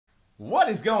What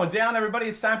is going down, everybody?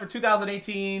 It's time for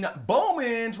 2018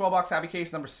 Bowman 12-box happy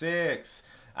case number 6.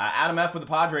 Adam F. with the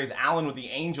Padres, Allen with the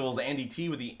Angels, Andy T.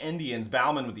 with the Indians,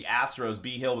 Bowman with the Astros,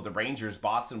 B. Hill with the Rangers,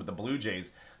 Boston with the Blue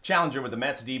Jays, Challenger with the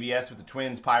Mets, DBS with the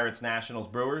Twins, Pirates, Nationals,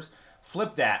 Brewers,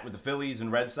 Flipdat with the Phillies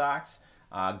and Red Sox,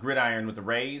 Gridiron with the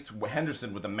Rays,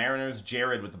 Henderson with the Mariners,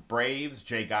 Jared with the Braves,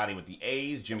 Jay Gotti with the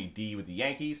A's, Jimmy D with the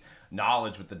Yankees,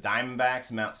 Knowledge with the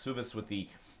Diamondbacks, Mount Suvis with the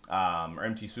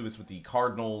MT Suvis with the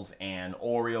Cardinals and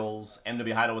Orioles,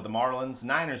 MW Heidel with the Marlins,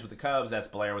 Niners with the Cubs, S.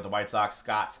 Blair with the White Sox,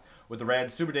 Scott with the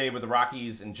Reds, Super Dave with the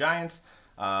Rockies and Giants,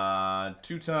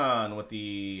 Tutong with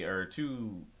the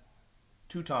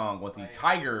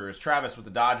Tigers, Travis with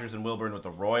the Dodgers, and Wilburn with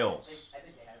the Royals. I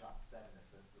think he had about 7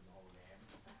 assists in the whole game.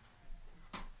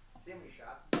 See how many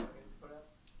shots the Morgans put up?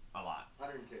 A lot.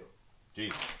 102.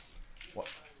 Jeez. What?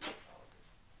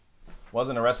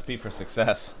 Wasn't a recipe for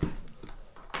success.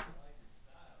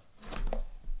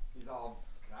 He's all,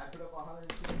 can I put up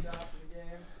 102 shots in a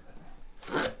game?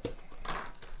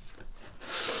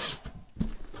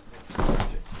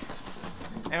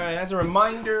 Anyway, as a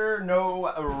reminder,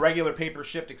 no regular paper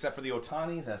shipped except for the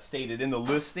Otanis, as stated in the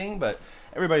listing, but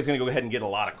everybody's going to go ahead and get a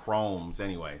lot of chromes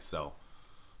anyway, so.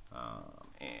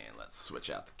 And let's switch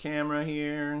out the camera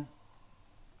here.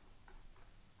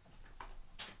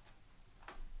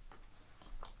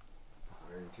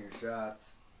 Two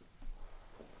shots.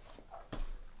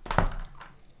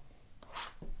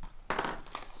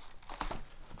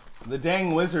 The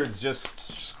dang Wizards just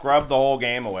scrubbed the whole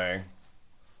game away.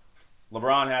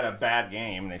 LeBron had a bad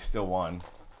game, and they still won.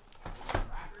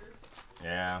 Raptors?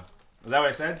 Yeah. Is that what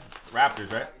I said?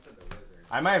 Raptors, right? You said the Wizards.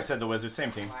 I might have said the Wizards. Same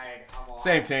team. I'm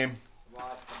Same team.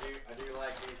 Well, I do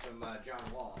like me some John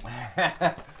Wall.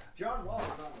 John Wall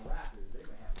was on the Raptors. They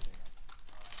might have a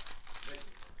chance.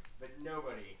 But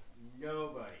nobody.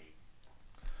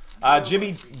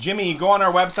 Jimmy, go on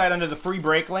our website under the free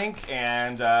break link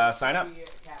and sign up.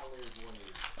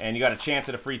 And you got a chance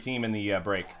at a free team in the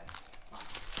break.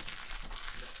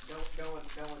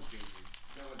 No one's beating you.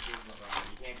 No one's beating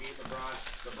LeBron. You can't beat LeBron.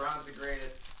 LeBron's the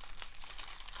greatest.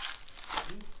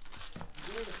 He's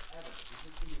the greatest ever.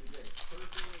 He's the greatest.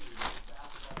 Personally, he's the best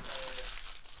basketball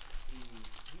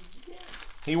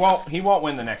player. He won't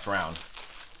win the next round.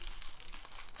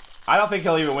 I don't think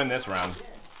he'll even win this round.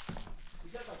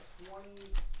 He's got like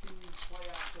 22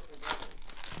 playoff triple doubles.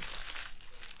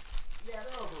 Yeah,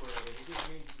 they're overrated. It just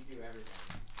means you do everything.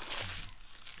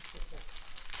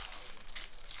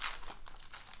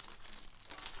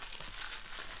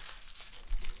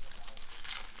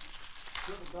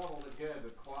 Triple doubles are good,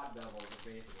 but quad doubles are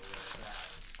basically where it's at.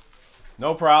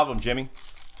 No problem, Jimmy.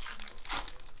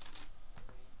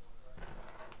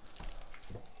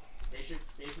 They should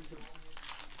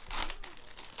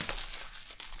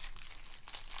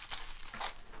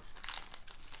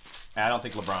I don't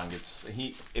think LeBron gets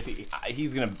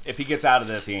if he gets out of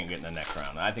this, he ain't getting the next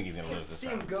round. I think he's gonna lose this see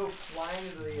round. him go flying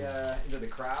into the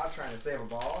crowd trying to save a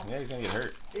ball. Yeah, he's gonna get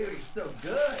hurt. Dude, he's so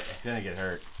good. He's gonna get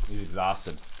hurt. He's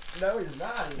exhausted. No, he's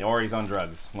not. Or he's on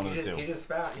drugs. One of the two. He's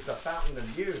a fountain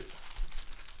of youth.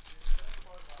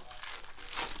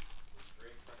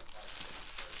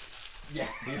 Yeah.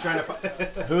 He's trying to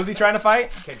who's he trying to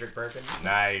fight? Kendrick Perkins.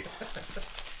 Nice.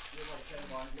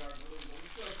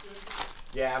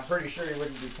 Yeah, I'm pretty sure he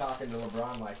wouldn't be talking to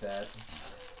LeBron like that.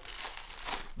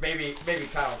 Maybe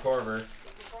Kyle Korver.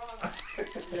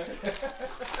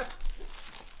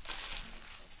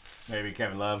 Maybe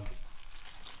Kevin Love.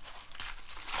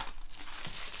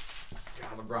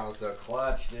 God, LeBron was so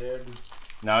clutch, dude.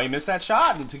 No, he missed that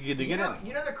shot to get in. You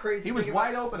know the crazy. He was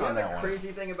wide open on that one. The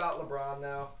crazy thing about LeBron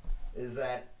though is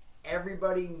that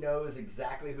everybody knows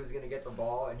exactly who's going to get the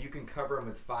ball, and you can cover him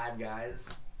with 5 guys.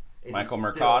 Michael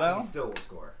Mercado. He still will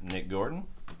score. Nick Gordon.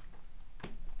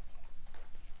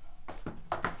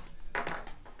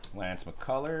 Lance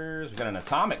McCullers. We got an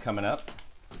Atomic coming up.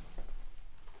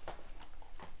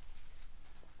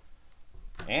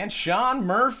 And Sean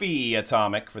Murphy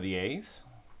Atomic for the A's.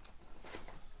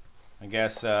 I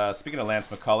guess, speaking of Lance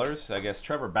McCullers, I guess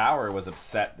Trevor Bauer was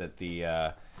upset that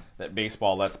that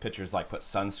baseball lets pitchers like put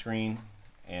sunscreen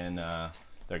in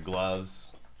their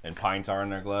gloves and pine tar in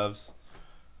their gloves.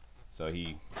 So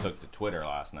he took to Twitter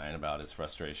last night about his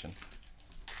frustration.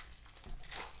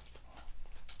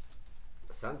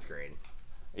 Sunscreen.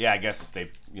 Yeah, I guess they,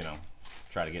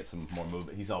 try to get some more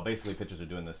movement. He's all basically pitchers are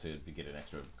doing this to get an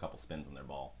extra couple spins on their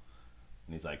ball.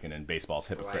 And he's like, and then baseball's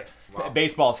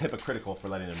hypocritical for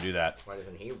letting them do that. Why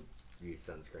doesn't he use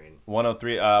sunscreen?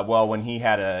 103. Well, when he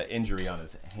had an injury on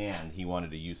his hand, he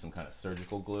wanted to use some kind of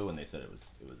surgical glue, and they said it was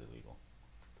illegal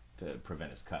to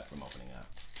prevent his cut from opening up.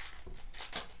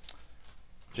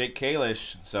 Jake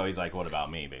Kalish. So he's like, what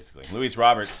about me, basically? Luis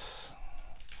Roberts.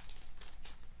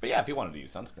 But yeah, if he wanted to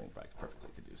use sunscreen, probably perfectly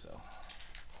could do so.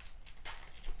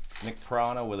 Nick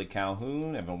Prana, Willie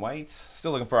Calhoun, Evan White.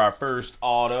 Still looking for our first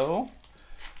auto.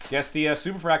 Guess the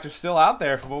Superfractor's still out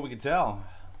there from what we can tell.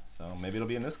 So maybe it'll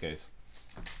be in this case.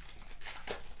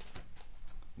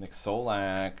 Nick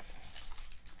Solak.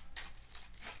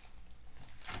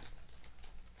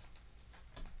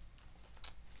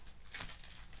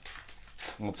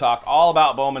 We'll talk all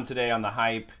about Bowman today on the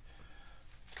hype.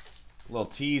 A little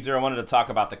teaser. I wanted to talk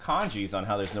about the kanjis on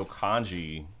how there's no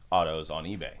kanji autos on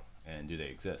eBay. And do they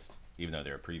exist, even though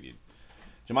they're previewed.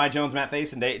 Jahmai Jones, Matt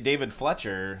Thiessen, David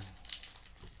Fletcher.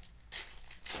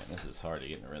 Man, this is hard to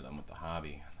get in the rhythm with the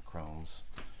hobby. The chromes.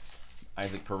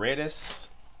 Isaac Paredes.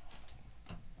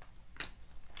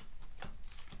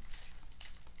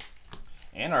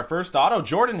 And our first auto,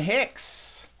 Jordan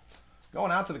Hicks.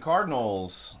 Going out to the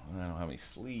Cardinals. I don't have any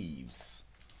sleeves.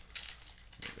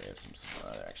 They have some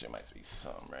there actually might be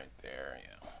some right there.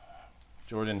 Yeah.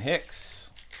 Jordan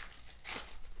Hicks.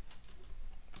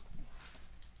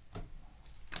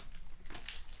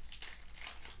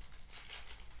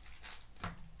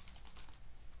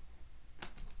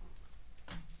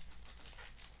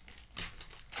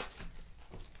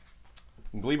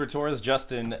 Gleyber Torres,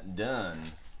 Justin Dunn.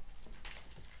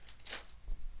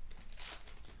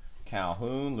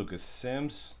 Calhoun, Lucas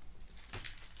Sims.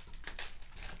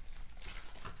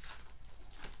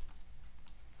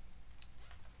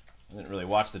 I didn't really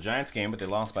watch the Giants game, but they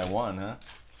lost by 1, huh?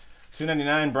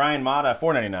 $2.99 Brian Mata,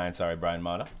 $4.99, sorry, Brian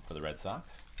Mata for the Red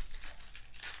Sox.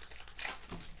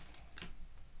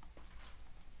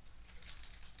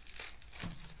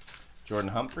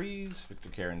 Jordan Humphreys, Victor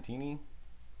Carantini.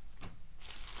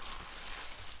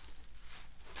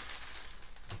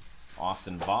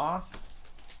 Austin Voth,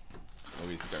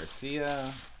 Luis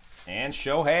Garcia, and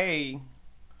Shohei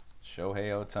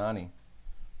Ohtani.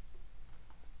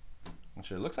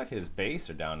 Actually, it looks like his base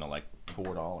are down to like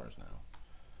 $4 now.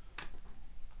 I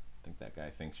think that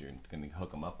guy thinks you're going to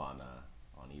hook him up on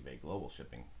eBay Global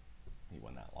Shipping. He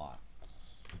won that lot.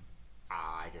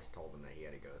 I just told him that he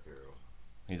had to go through.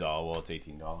 He's all, well, it's $18.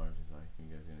 He's like,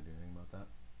 you guys going to do anything about that?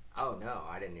 Oh no,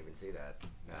 I didn't even see that.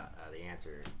 The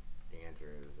answer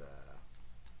is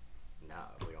no.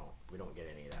 We don't get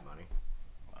any of that money.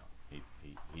 Well,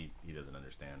 he doesn't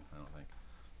understand. I don't think.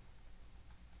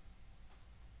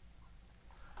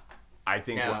 I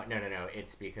think No.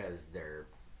 It's because they're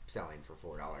selling for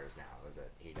 $4 now. Is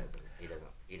it? He doesn't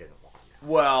want them now.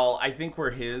 Well, I think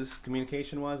where his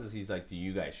communication was is he's like, "Do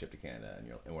you guys ship to Canada?"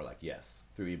 And we're like, "Yes,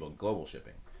 through eBay Global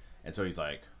Shipping." And so he's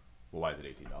like, "Well, why is it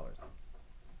 $18?"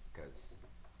 Because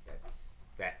that's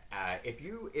that. If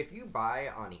you buy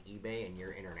on eBay and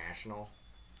you're international,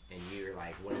 and you're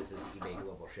like, "What is this eBay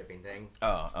Global Shipping thing?"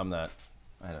 Oh, I'm not.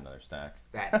 I had another stack.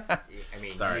 That I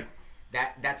mean, sorry.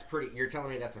 That's pretty. You're telling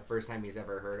me that's the first time he's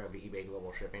ever heard of eBay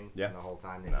Global Shipping? Yeah. And the whole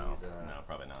time that No, he's no,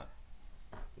 probably not.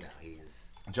 No, he's.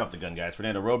 Jump the gun, guys.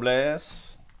 Fernando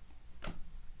Robles.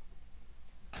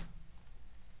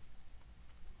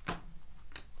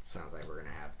 Sounds like we're gonna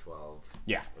have 12.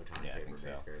 Yeah. Ohtani Yeah, I paper think so.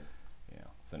 base cards. Yeah,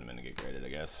 send him in to get graded, I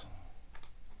guess.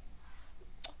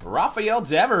 Rafael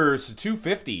Devers,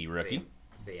 250 rookie.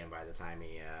 See him by the time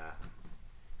he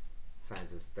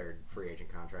signs his third free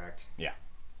agent contract. Yeah.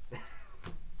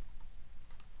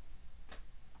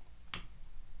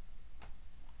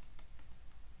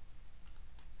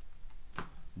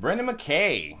 Brendan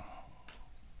McKay.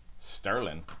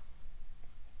 Sterling.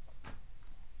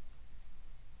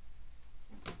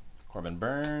 Corbin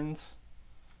Burns.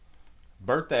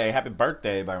 Birthday. Happy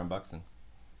birthday, Byron Buxton.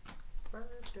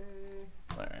 Birthday.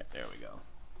 All right, there we go.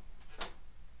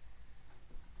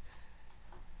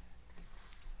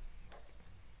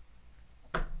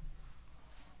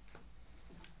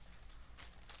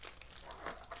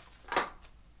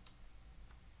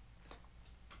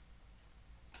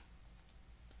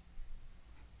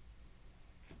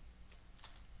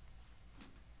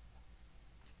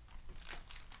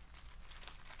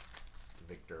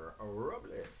 Victor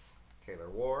Robles, Taylor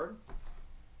Ward,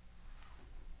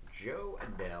 Joe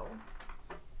Adele,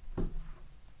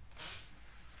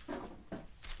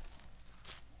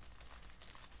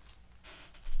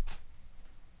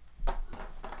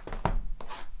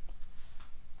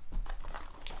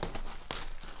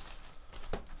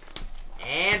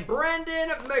 and Brendan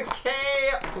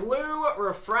McKay, blue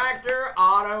refractor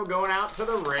auto going out to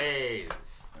the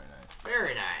Rays. Very nice.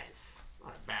 Very nice.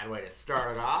 Not a bad way to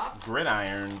start it off.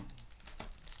 Gridiron.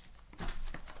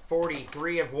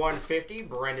 43 of 150,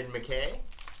 Brendan McKay.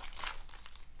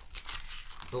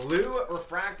 Blue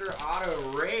refractor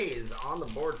auto Rays on the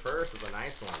board first is a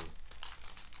nice one.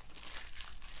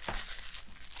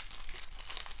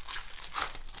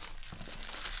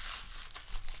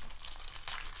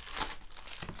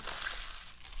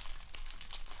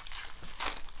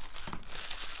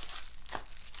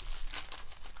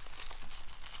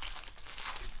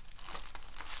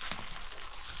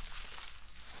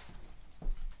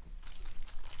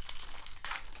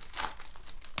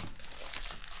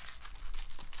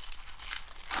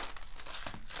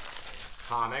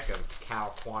 Comic of Cal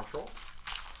Quantrill.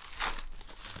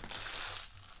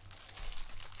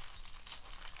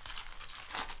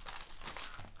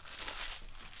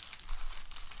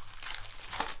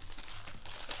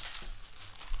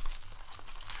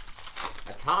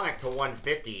 Atomic to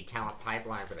 150 talent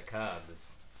pipeline for the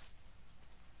Cubs.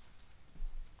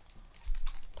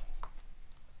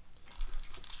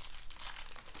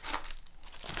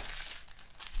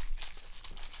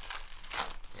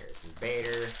 Harrison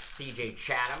Bader, CJ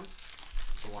Chatham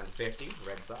to 150,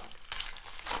 Red Sox.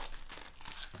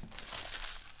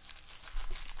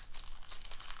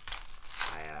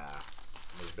 I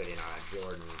was bidding on a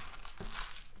Jordan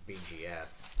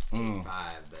BGS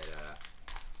 85, but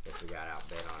guess we got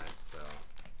outbid on it, so.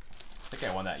 I think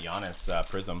I won that Giannis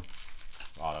Prism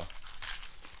auto.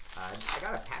 I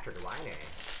got a Patrick Line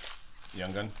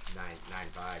Young Gun? 9.5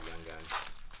 Young Gun. I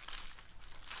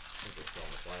think they're still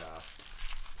in the playoffs.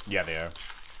 Yeah, they are.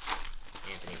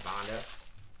 Anthony Bonda.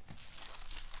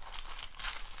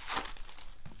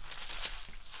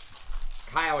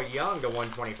 Kyle Young to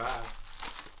 125.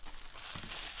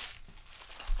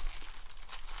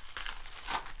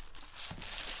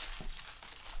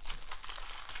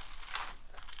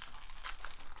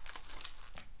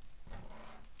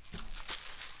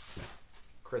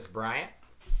 Chris Bryant.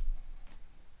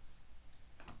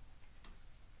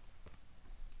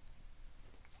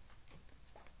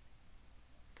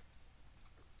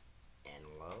 And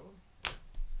Low.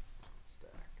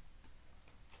 Stack.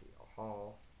 T.L.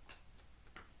 Hall.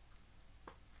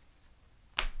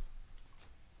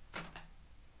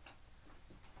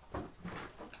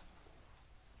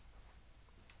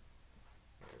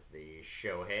 There's the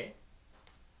Shohei.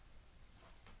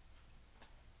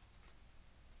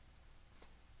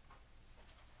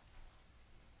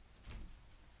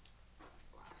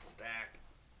 Stack.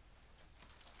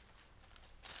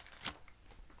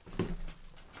 I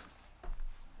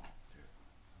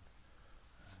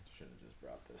should have just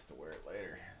brought this to wear it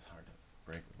later. It's hard to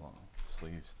break with long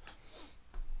sleeves.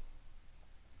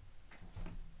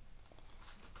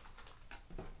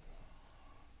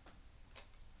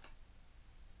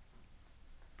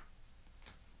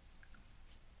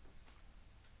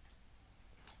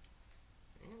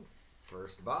 And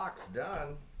first box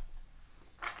done.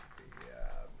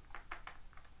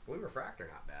 Blue refractor,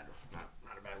 not bad.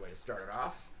 Not a bad way to start it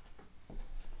off.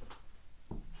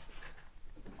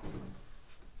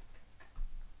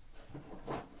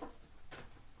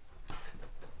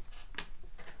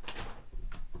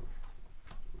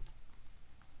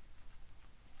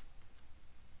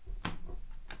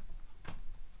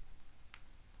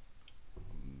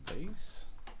 Base.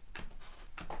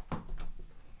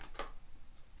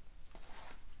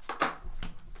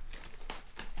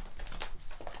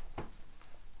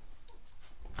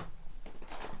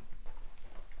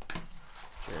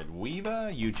 Weaver,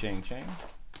 Yu Ching Ching.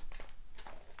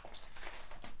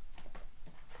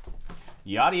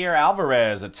 Yadier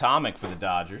Alvarez, Atomic for the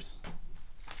Dodgers.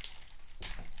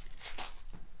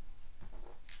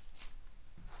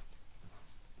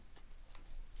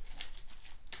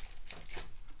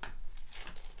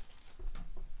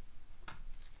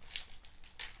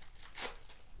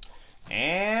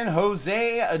 And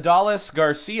Jose Adalis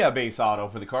Garcia base auto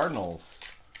for the Cardinals.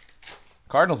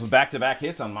 Cardinals with back-to-back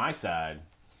hits on my side.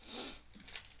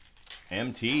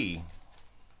 MT.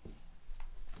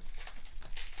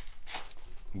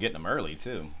 I'm getting them early,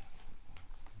 too.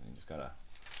 You just got a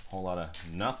whole lot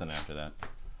of nothing after that.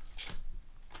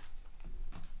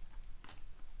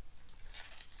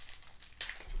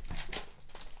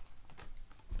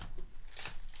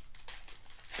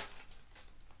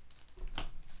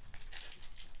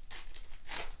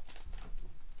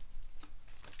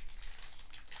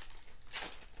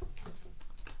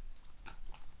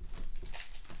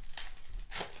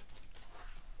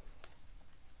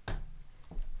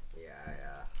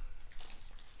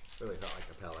 Really felt like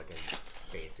the Pelicans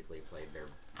basically played their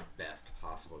best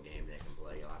possible game they can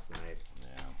play last night.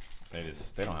 Yeah,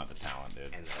 they don't have the talent,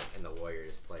 dude. And the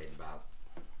Warriors played about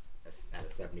at a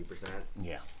 70%.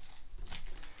 Yeah.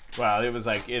 Well, it was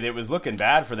like it was looking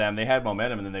bad for them. They had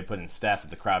momentum, and then they put in Steph,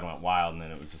 and the crowd went wild. And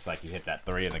then it was just like you hit that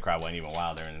three, and the crowd went even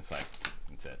wilder. And it's like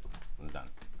that's it. It was done.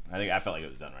 I felt like it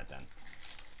was done right then.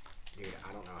 Dude,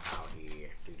 I don't know how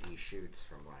he shoots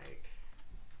from like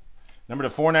number to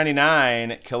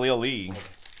 499, Khalil Lee.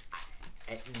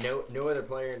 No other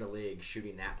player in the league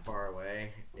shooting that far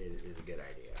away is a good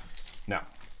idea. No.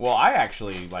 Well, I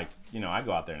actually, like, I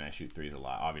go out there and I shoot threes a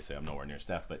lot. Obviously, I'm nowhere near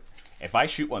Steph, but if I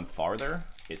shoot one farther,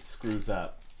 it screws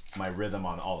up my rhythm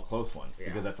on all the close ones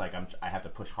because that's like I have to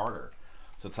push harder.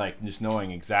 So it's like just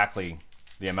knowing exactly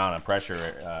the amount of pressure,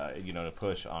 to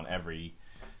push on every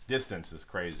distance is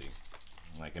crazy.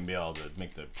 Like, and be able to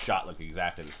make the shot look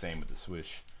exactly the same with the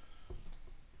swish.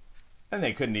 And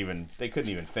they couldn't even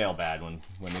fail bad when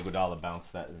Iguodala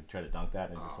bounced that and tried to dunk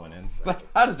that and it just went in. It's like,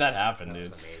 how does that happen,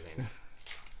 dude? That's amazing.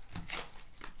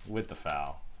 With the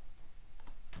foul.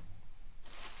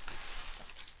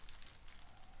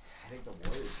 I think the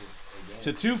Warriors just,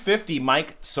 to 250,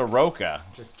 Mike Soroka.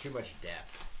 Just too much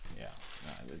depth. Yeah.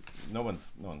 No one.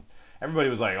 Everybody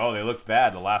was like, "Oh, they looked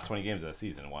bad the last 20 games of the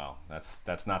season." Well,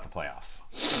 that's not the playoffs.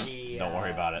 Don't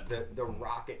worry about it. The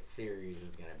Rocket series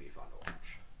is going to be fun to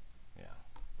watch. Yeah.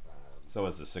 So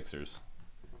is the Sixers.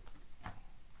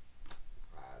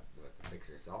 The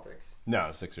Sixers Celtics?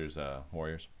 No, Sixers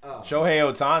Warriors. Oh. Shohei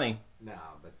Ohtani. No,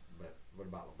 but what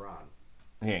about LeBron?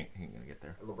 He ain't gonna get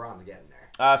there. LeBron's getting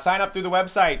there. Sign up through the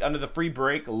website under the free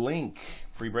break link.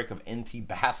 Free break of NT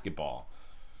basketball.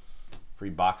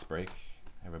 Free box break.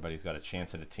 Everybody's got a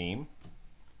chance at a team.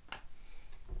 I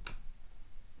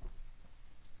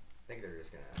think they're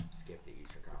just gonna skip the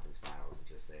Eastern Conference Finals and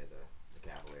just say the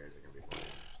Cavaliers are gonna be playing.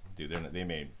 Dude, they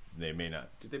may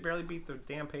not. Dude, they barely beat the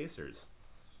damn Pacers.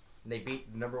 They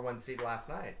beat the number 1 seed last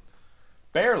night.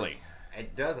 Barely.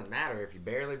 It doesn't matter if you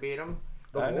barely beat them.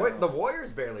 The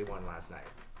Warriors barely won last night.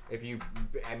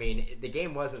 The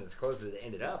game wasn't as close as it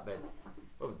ended up,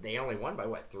 but they only won by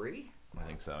what, 3? I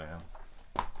think so, yeah.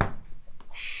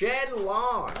 Shed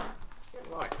Long. Got a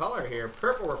lot of color here.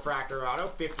 Purple refractor auto,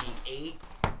 58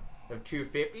 of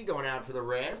 250, going out to the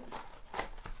Reds.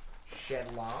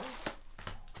 Shed Long.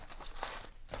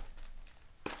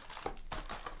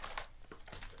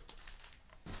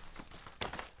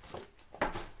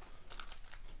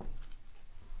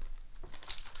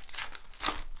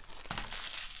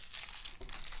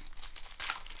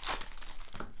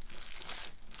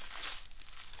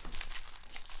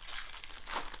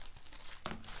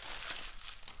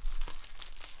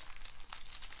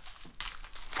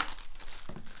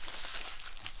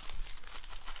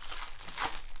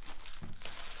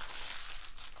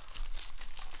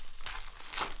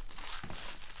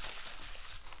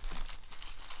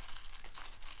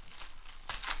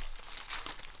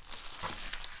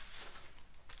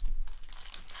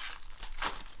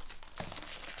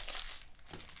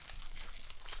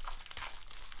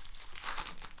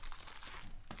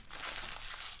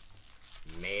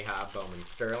 Bowman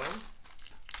Sterling.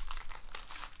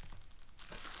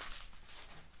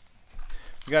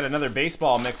 We got another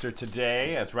baseball mixer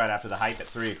today. That's right after the hype at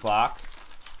 3 o'clock.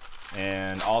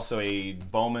 And also a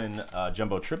Bowman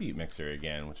Jumbo Tribute mixer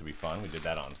again, which will be fun. We did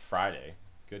that on Friday.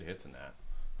 Good hits in that.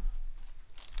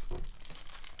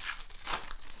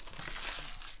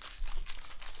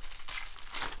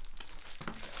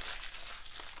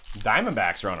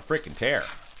 Diamondbacks are on a freaking tear.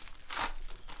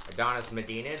 Adonis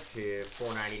Medina to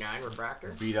 499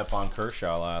 refractor. Beat up on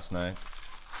Kershaw last night.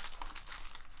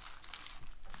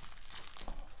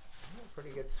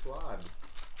 Pretty good squad.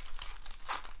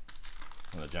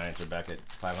 And the Giants are back at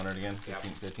 500 again.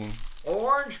 15.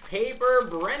 Orange paper,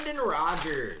 Brendan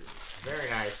Rodgers. Very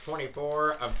nice.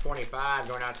 24 of 25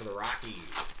 going out to the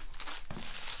Rockies.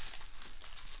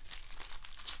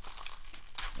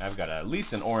 I've got at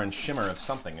least an orange shimmer of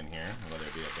something in here, whether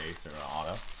it be a base or an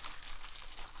auto.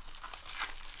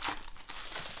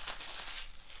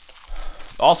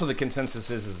 Also, the consensus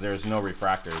is there's no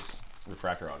refractor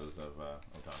autos of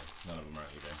Ohtani. None of them are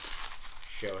either.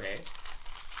 Shohei.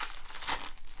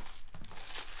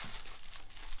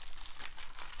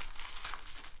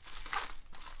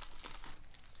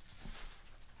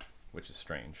 Which is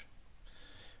strange.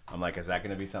 I'm like, is that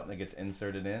going to be something that gets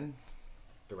inserted in?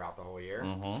 Throughout the whole year?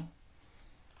 Mm-hmm.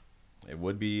 It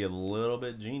would be a little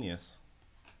bit genius.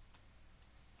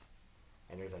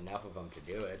 And there's enough of them to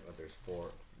do it, but there's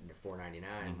 499.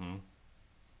 Mm-hmm.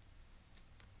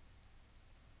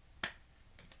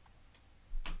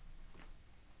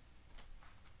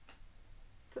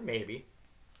 It's a maybe.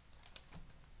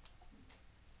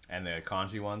 And the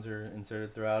kanji ones are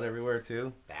inserted throughout everywhere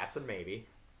too. That's a maybe.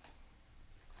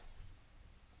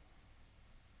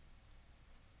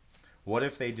 What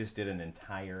if they just did an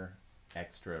entire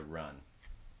extra run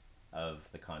of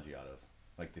the kanji autos?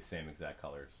 Like the same exact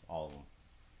colors, all of them.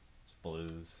 Just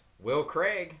blues. Will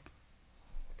Craig.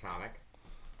 Atomic.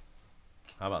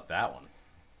 How about that one?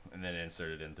 And then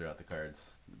insert it in throughout the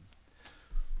cards.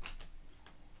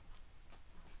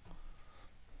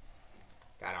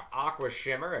 Got an Aqua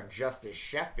Shimmer of Justice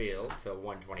Sheffield to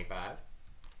 125.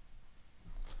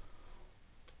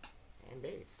 And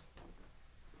base.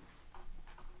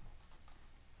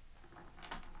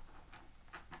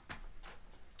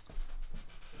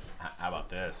 How about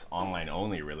this? Online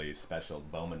only release special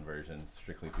Bowman version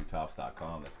strictly through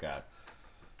Topps.com. That's got...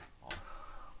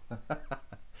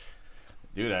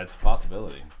 Dude, that's a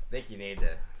possibility. I think you need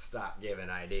to stop giving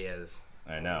ideas.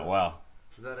 I know. Well,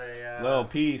 is that a little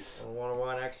piece.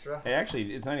 101 extra? Hey,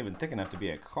 actually, it's not even thick enough to be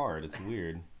a card. It's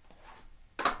weird.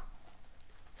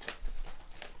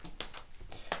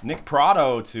 Nick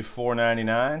Prado to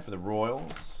 $4.99 for the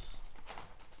Royals.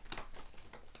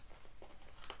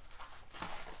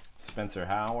 Spencer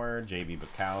Howard, J.B.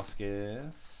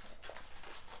 Bukowskis.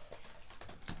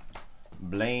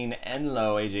 Blaine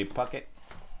Enlow, A.J. Puckett.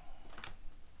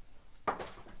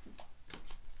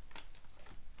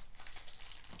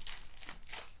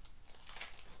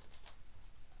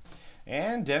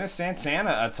 And Dennis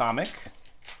Santana, Atomic.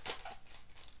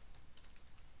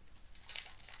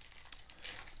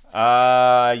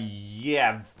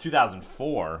 Yeah,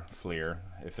 2004 Fleer.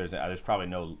 If there's probably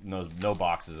no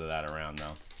boxes of that around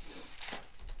though.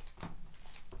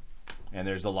 And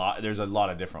there's a lot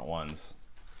of different ones.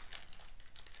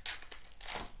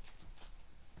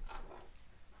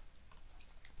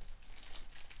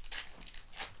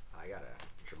 I got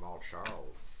a Jamal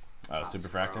Charles. Oh,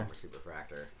 Superfractor?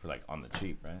 Superfractor. For like on the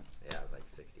cheap, right? Yeah, it was like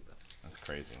 60 bucks. That's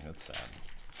crazy. That's sad.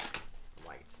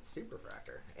 Lights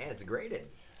Superfractor. And it's graded.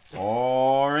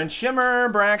 Orange Shimmer,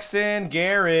 Braxton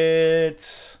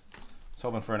Garrett. I was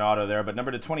hoping for an auto there, but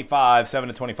number to 25, 7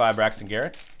 to 25, Braxton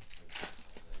Garrett.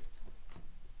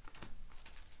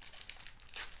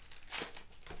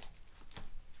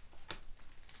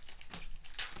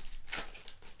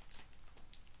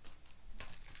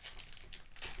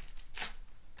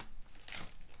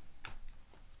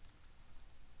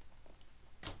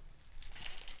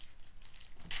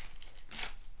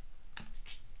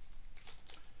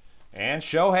 And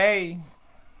Shohei.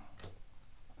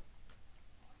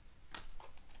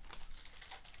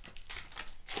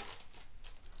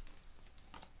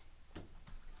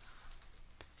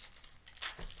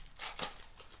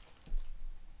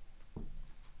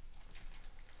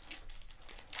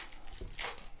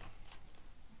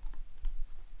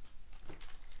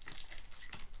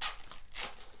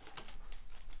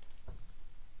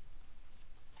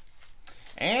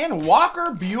 And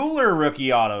Walker Buehler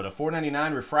rookie auto to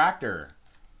 $4.99 refractor.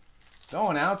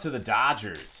 Going out to the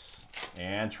Dodgers.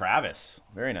 And Travis.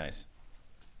 Very nice.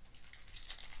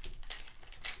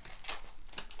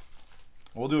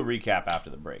 We'll do a recap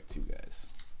after the break too, guys.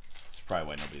 That's probably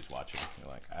why nobody's watching. You're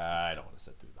like, I don't want to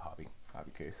sit through the hobby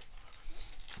case.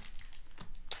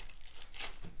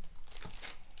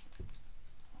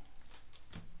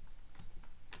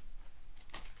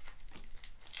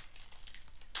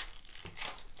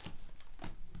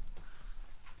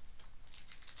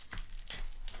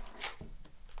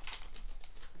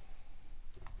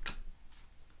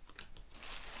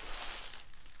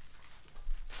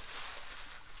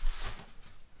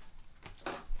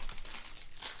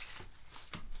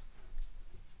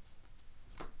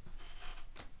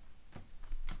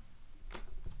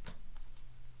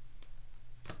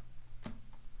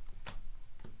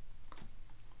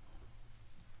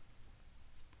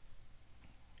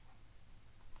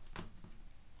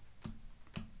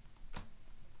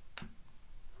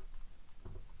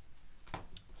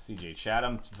 C.J.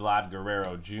 Chatham, Vlad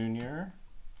Guerrero Jr.,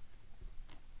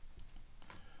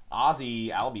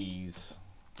 Ozzy Albies,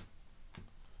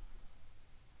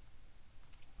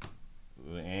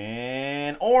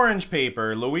 and orange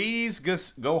paper, Luis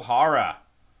Gohara.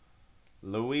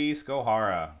 Luis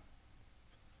Gohara.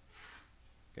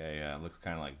 Okay, looks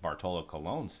kind of like Bartolo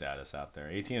Colon status out there.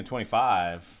 18 to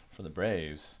 25 for the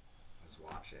Braves. I was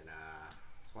watching the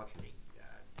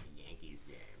Yankees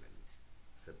game, and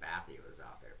Sabathia was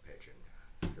out there pitching.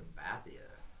 Sabathia,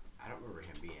 I remember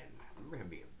him being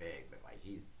big, but like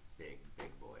he's big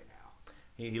boy now.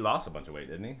 He lost a bunch of weight,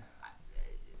 didn't he?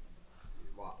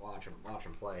 Watch him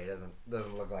play. He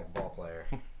doesn't look like a ball player.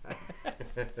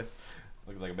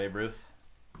 Looks like a Babe Ruth.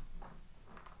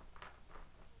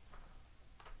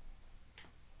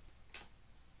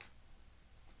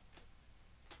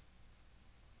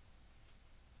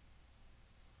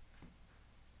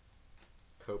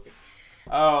 Kopech.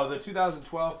 Oh, the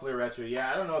 2012 Fleer Retro.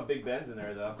 Yeah, I don't know if Big Ben's in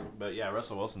there, though. But yeah,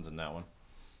 Russell Wilson's in that one.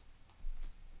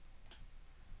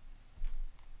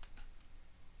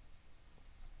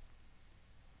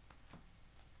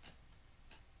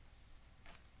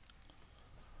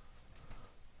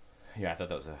 Yeah, I thought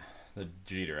that was the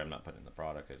Jeter. I'm not putting in the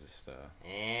product. I just...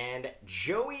 And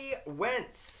Joey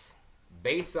Wentz.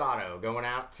 Base auto going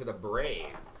out to the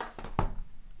Braves.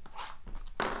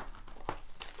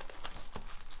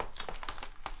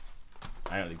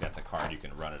 I don't think that's a card you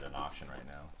can run at an auction right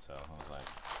now. So I was like,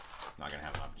 not going to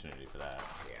have an opportunity for that.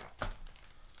 Yeah.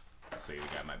 So the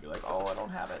guy might be like, oh, I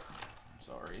don't have it. I'm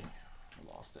sorry.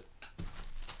 I lost it.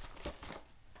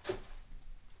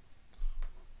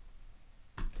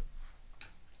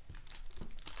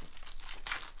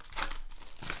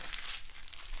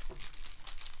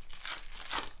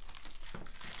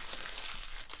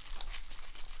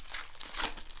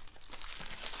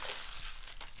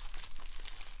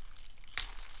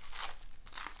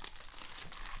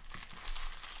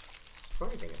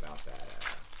 Funny thing about that,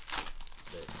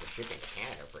 the shipping to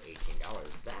Canada for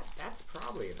 $18, that's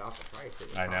probably about the price it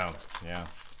would cost us. Yeah.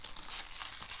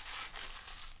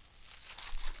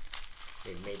 I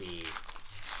mean, maybe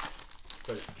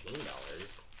 $13,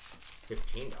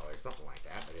 $15, something like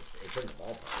that, but it's in the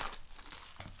ballpark.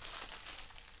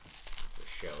 The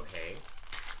Shohei.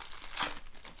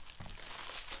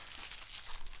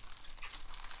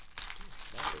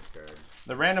 That's a good.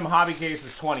 The random hobby case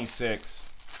is 26.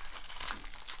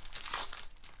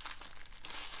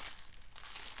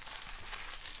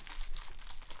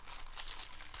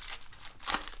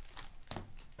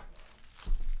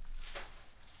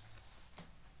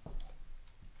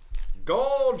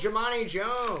 Gold, Jamani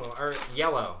Jones, or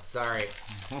yellow, sorry.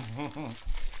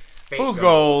 Fake Who's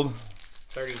gold?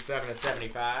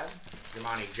 37/75.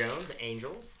 Jamani Jones,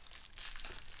 Angels.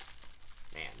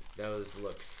 Man, those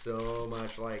look so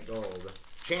much like gold.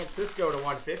 Chance Cisco to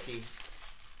 150.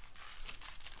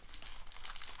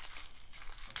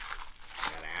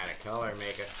 Gotta add a color,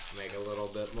 make a little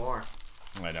bit more.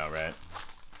 I know, right?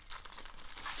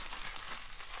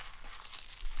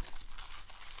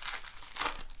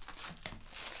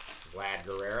 Vlad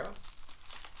Guerrero.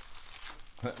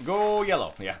 Go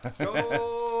yellow, yeah.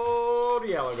 Gold,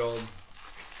 yellow gold.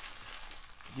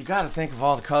 You got to think of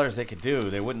all the colors they could do.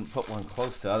 They wouldn't put one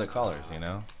close to other colors, you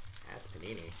know? That's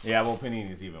Panini. Yeah, well,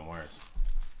 Panini's even worse.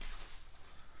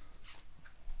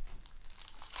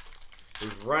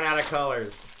 We've run out of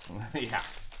colors. Yeah.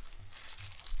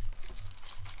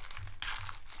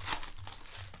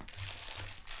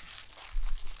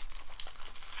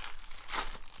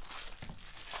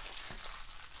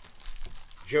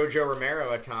 Jojo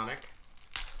Romero, Atomic.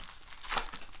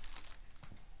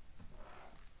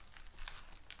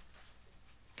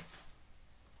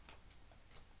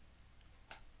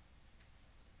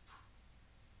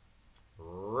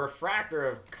 Refractor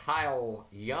of Kyle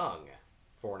Young,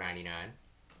 $4.99.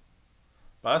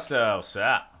 Busto,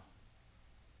 set.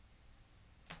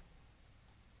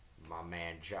 My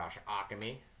man Josh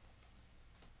Ockamy.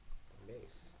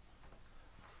 Base.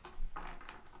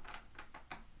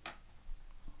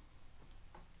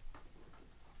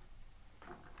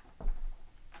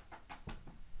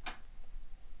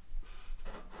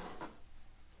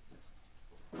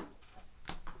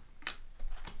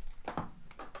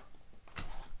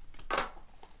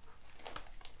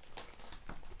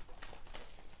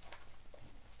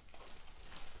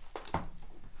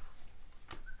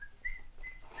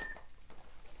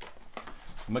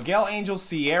 Miguel Angel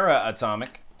Sierra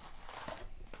Atomic.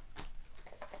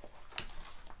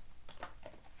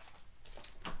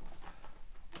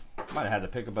 Might have had the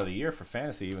pickup of the year for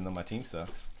fantasy, even though my team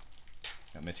sucks.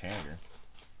 Got Mitch Haniger.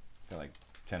 He's got like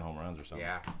 10 home runs or something.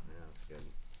 Yeah, that's good.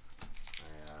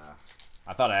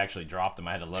 I thought I actually dropped him.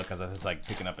 I had to look because I was like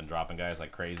picking up and dropping guys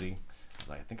like crazy. I was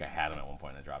like, I think I had him at one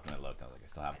point. I dropped him. I looked. I was like, I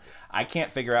still have him. I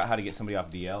can't figure out how to get somebody off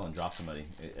DL and drop somebody.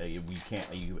 We can't.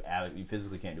 You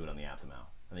physically can't do it on the app somehow.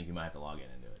 I think you might have to log in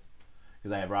and do it.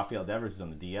 Because I have Rafael Devers who's on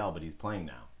the DL, but he's playing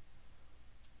now.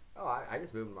 Oh, I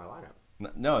just moved my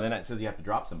lineup. No, then it says you have to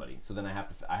drop somebody. So then I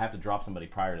have to drop somebody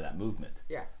prior to that movement.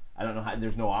 Yeah. I don't know how.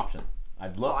 There's no option.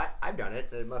 I've looked. Well, I've done it.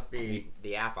 It must be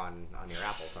the app on your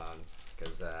Apple phone.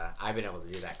 Because I've been able to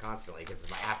do that constantly because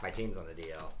half my team's on the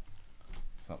DL.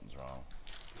 Something's wrong.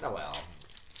 Oh, well.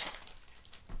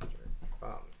 It's your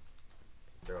phone.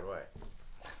 Throw it away.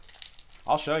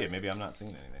 I'll show you. Maybe I'm not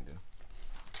seeing anything, dude.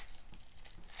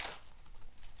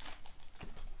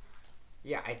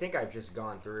 Yeah, I think I've just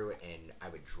gone through and I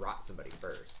would drop somebody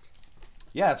first.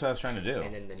 Yeah, that's what I was trying to do.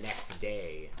 And then the next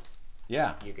day,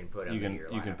 yeah, you can put them in your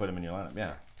lineup. You can put them in your lineup.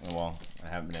 Yeah. Well, I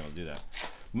haven't been able to do that.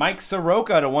 Mike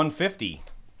Soroka to 150.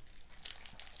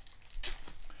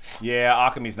 Yeah,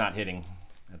 Akami's not hitting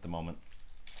at the moment.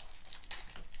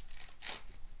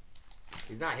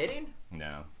 He's not hitting?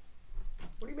 No.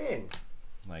 What do you mean?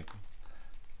 Like,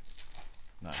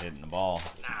 not hitting the ball.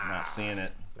 Nah. Not seeing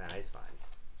it. Nah, he's fine.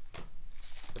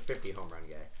 The 50 home run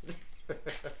guy.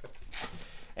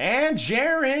 And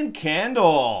Jaron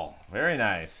Kendall. Very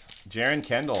nice. Jaron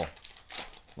Kendall.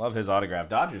 Love his autograph.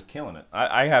 Dodgers killing it.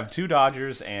 I have 2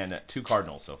 Dodgers and 2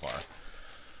 Cardinals so far.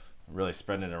 Really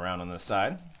spreading it around on this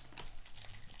side.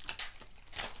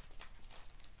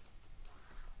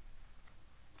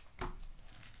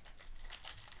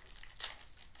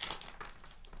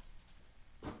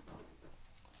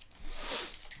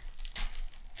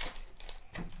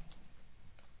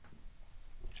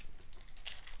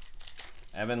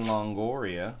 Evan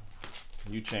Longoria,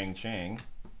 Yu Chang Chang.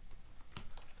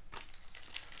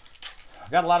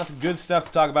 Got a lot of good stuff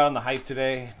to talk about on the hype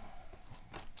today.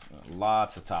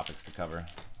 Lots of topics to cover.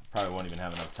 Probably won't even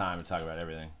have enough time to talk about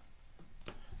everything.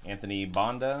 Anthony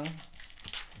Bonda,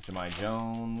 Jahmai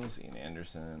Jones, Ian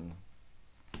Anderson.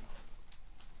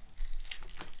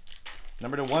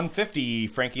 Number to 150,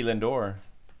 Frankie Lindor.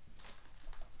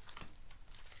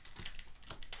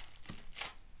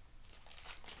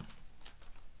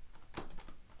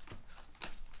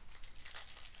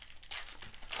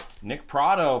 Nick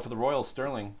Prado for the Royals,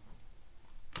 Sterling.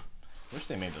 Wish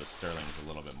they made those Sterlings a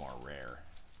little bit more rare.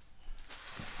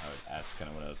 That's kind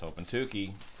of what I was hoping.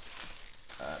 Tukey.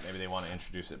 Maybe they want to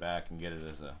introduce it back and get it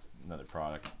as another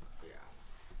product. Yeah.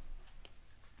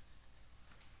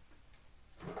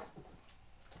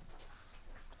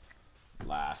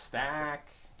 Last stack.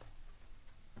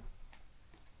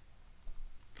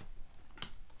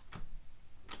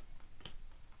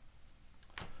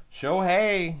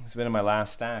 Shohei has been in my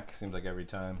last stack. Seems like every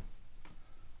time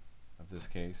of this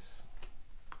case.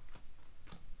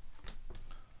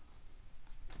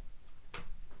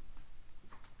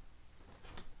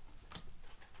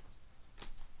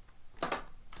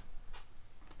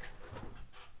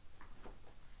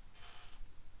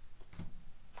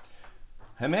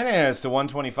 Jimenez to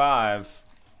 125.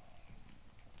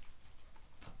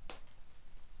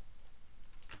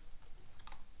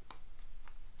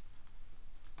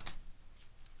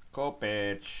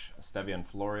 Kopech, Esteban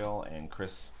Florial, and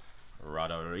Chris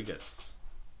Rodriguez.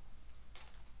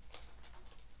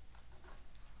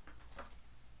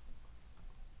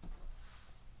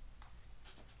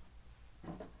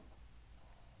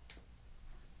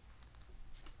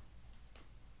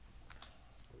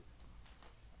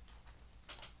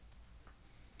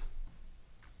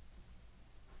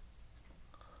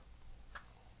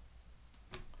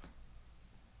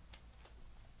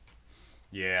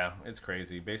 Yeah, it's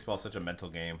crazy. Baseball's such a mental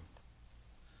game.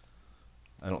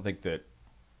 I don't think that...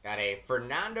 Got a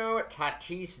Fernando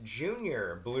Tatis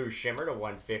Jr. blue shimmer to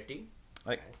 150. I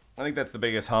Nice. think that's the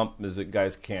biggest hump, is that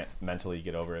guys can't mentally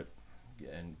get over it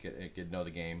and get know the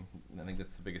game. I think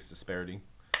that's the biggest disparity.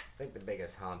 I think the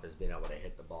biggest hump is being able to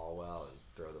hit the ball well and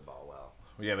throw the ball well.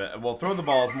 Yeah, but, well, throw the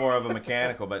ball is more of a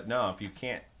mechanical, but no, if you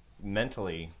can't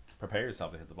mentally prepare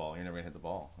yourself to hit the ball, you're never going to hit the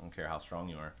ball. I don't care how strong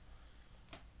you are.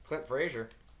 Clint Frazier.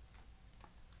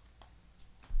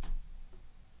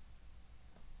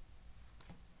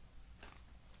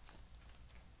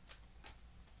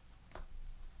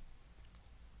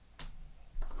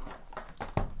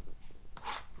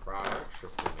 Product,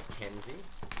 Tristan McKenzie.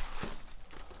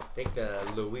 I think the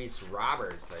Luis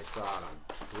Roberts, I saw it on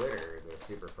Twitter, the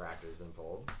Superfractor's been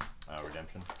pulled.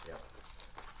 Redemption. Yep.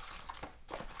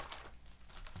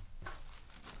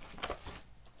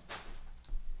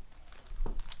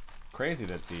 Crazy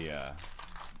that the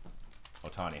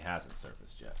Ohtani hasn't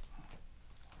surfaced yet.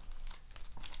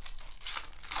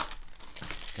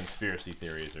 Conspiracy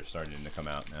theories are starting to come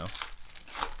out now.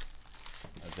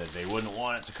 That they wouldn't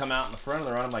want it to come out in the front of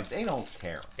the run. I'm like, they don't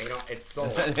care. They don't. It's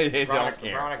sold. They don't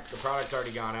care. The product's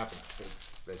already gone up.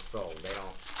 It's sold.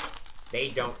 They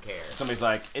don't care. Somebody's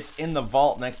like, it's in the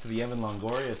vault next to the Evan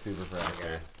Longoria Superfractor.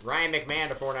 Okay. Ryan McMahon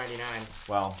to 499.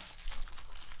 Well,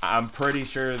 I'm pretty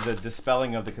sure the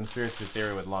dispelling of the conspiracy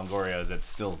theory with Longoria is it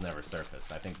still's never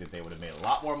surfaced. I think that they would have made a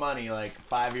lot more money like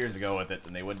 5 years ago with it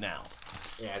than they would now.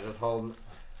 Yeah, just holding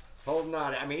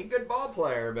on. I mean, good ball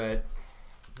player, but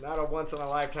not a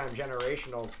once-in-a-lifetime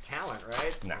generational talent,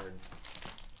 right? No. Or,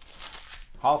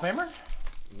 Hall of Famer?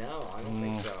 no, I don't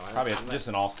think so. Probably just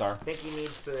an all-star. I think he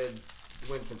needs to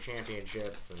win some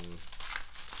championships, and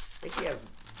I think he has.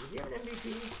 Does he have an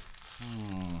MVP?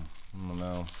 I don't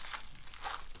know.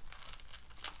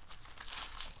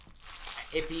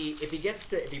 If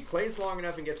he plays long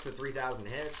enough and gets to 3,000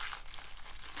 hits,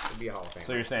 He'd be a Hall of Famer.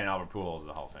 So you're saying Albert Pujols is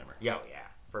a Hall of Famer? Yo, yeah.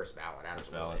 First ballot,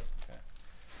 absolutely.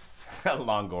 Okay.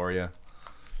 Longoria.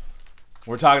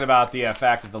 We're talking about the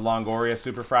fact that the Longoria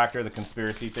superfractor, the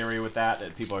conspiracy theory with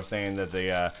that people are saying that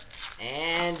the...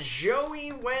 And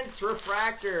Joey Wentz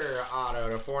refractor auto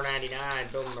to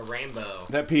 $4.99, building the rainbow.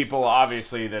 That people,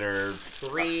 obviously, that are...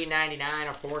 $3.99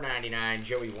 or $4.99,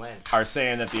 Joey Wentz. Are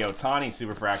saying that the Ohtani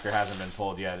superfractor hasn't been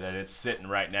pulled yet, that it's sitting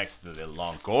right next to the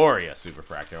Longoria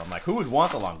superfractor. I'm like, who would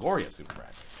want the Longoria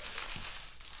superfractor?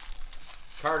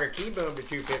 Carter Keyboom to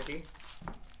 $250.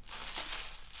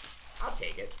 I'll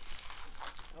take it.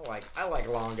 I like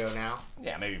Longo now.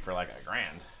 Yeah, maybe for like $1,000.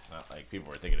 Not like people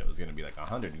were thinking it was going to be like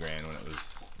 $100,000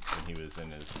 when he was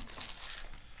in his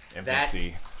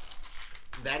infancy.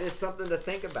 That is something to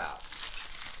think about.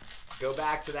 Go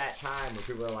back to that time where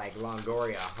people were like,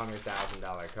 Longoria,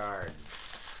 $100,000 card.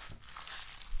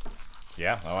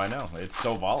 Yeah, oh, I know. It's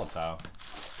so volatile.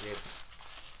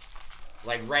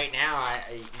 Like right now,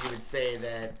 you would say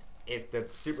that if the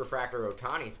Superfractor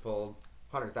Ohtani's pulled,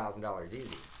 $100,000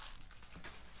 easy.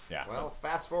 Yeah. Well,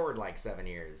 fast forward like 7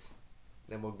 years,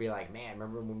 then we'll be like, man,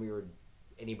 remember when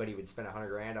anybody would spend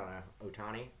 $100,000 on a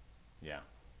Ohtani? Yeah.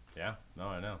 Yeah. No,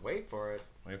 I know. Wait for it.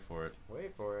 Wait for it.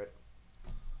 Wait for it.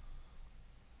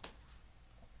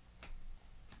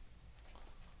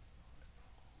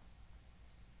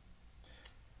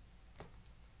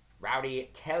 Rowdy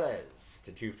Tellez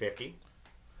to $250.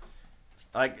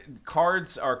 Like,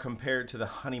 cards are compared to the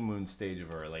honeymoon stage of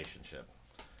a relationship.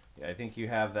 Yeah, I think you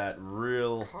have that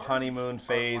real honeymoon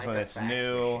phase when it's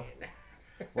new.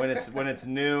 when it's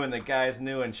new and the guy's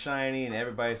new and shiny and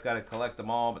everybody's got to collect them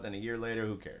all, but then a year later,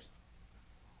 who cares?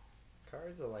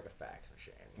 Cards are like a fax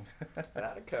machine.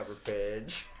 Not a cover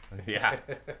page. Yeah.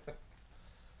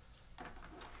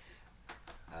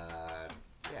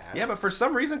 Yeah, but for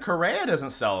some reason, Correa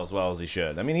doesn't sell as well as he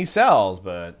should. I mean, he sells,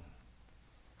 but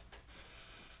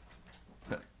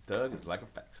Doug is like a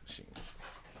fax machine.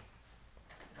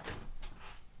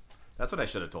 That's what I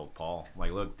should have told Paul.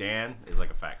 Like, look, Dan is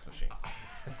like a fax machine.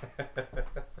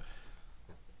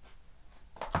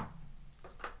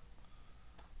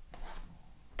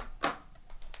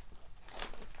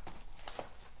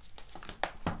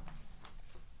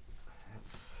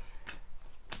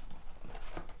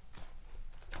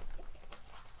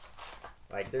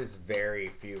 Like, there's very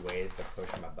few ways to push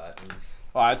my buttons.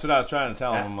 Oh, that's what I was trying to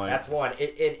tell him. Like, that's one. And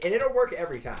it'll work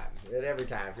every time. Every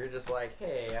time. If you're just like,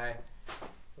 hey, I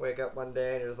wake up one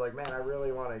day and you're just like, man, I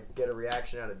really want to get a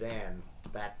reaction out of Dan.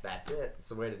 That's it. It's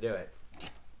the way to do it.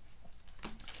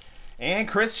 And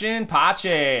Christian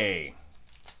Pache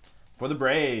for the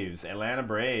Braves, Atlanta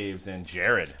Braves, and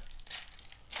Jared.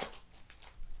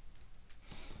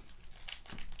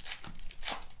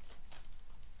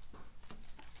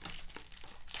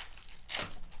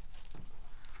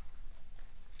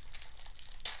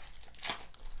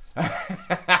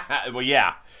 Well,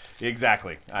 yeah,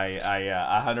 exactly.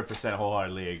 I 100%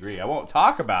 wholeheartedly agree. I won't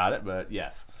talk about it, but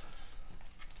yes.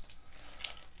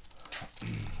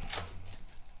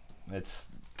 It's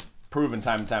proven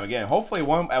time and time again. Hopefully,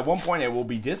 at one point it will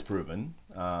be disproven,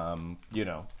 you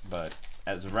know, but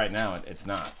as of right now, it's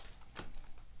not.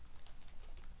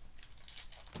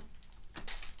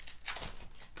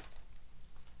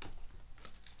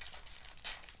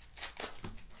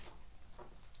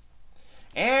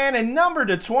 And a number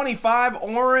to 25,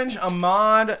 orange,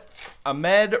 Ahmed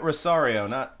Rosario.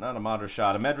 Not Ahmad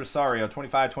Rashad. Ahmed Rosario,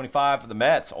 25-25 for the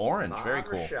Mets. Orange, very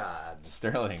cool. Rashad.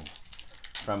 Sterling.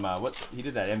 From, what, he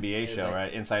did that NBA show, like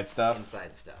right? Inside Stuff?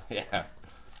 Inside Stuff. Yeah. I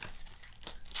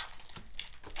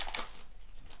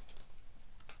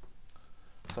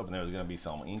was hoping there was going to be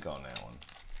some ink on that one.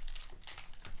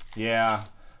 Yeah,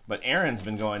 but Aaron's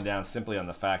been going down simply on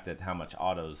the fact that how much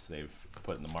autos they've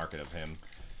put in the market of him.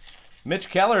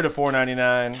 Mitch Keller to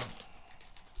 $4.99.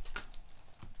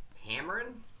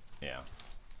 Cameron? Yeah.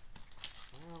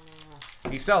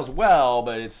 He sells well,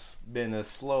 but it's been a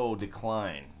slow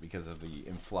decline because of the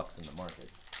influx in the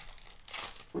market.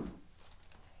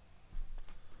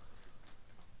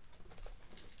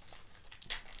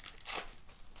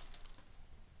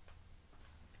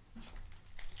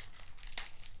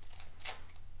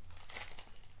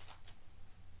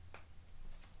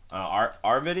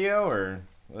 Our video, or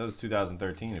well, that was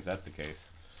 2013 if that's the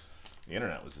case. The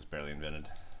internet was just barely invented.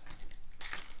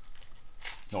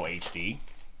 No HD.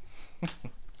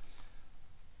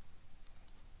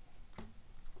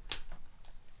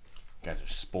 Guys are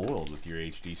spoiled with your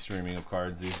HD streaming of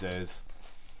cards these days.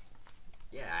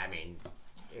 Yeah, I mean,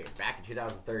 dude, back in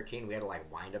 2013, we had to like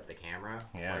wind up the camera.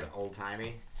 Yeah. Like old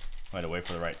timey. I had to wait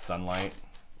for the right sunlight.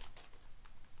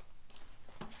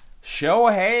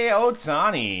 Shohei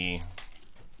Ohtani.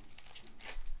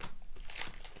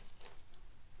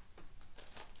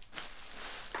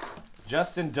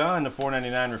 Justin Dunn, the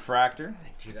 499 refractor. In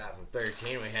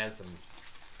 2013, we had some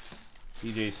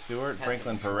DJ Stewart,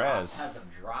 Franklin Perez. Had some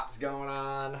drops going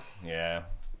on. Yeah.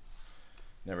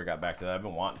 Never got back to that. I've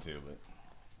been wanting to, but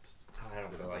I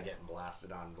don't feel like getting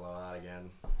blasted on blowout again.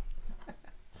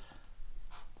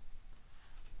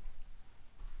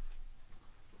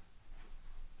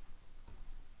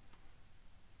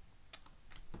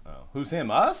 oh, who's him?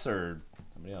 Us or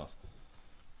somebody else?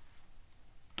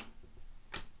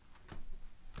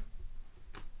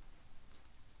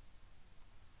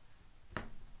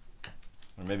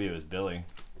 Or maybe it was Billy.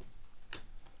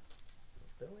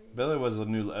 Billy was a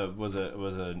new was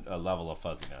a level of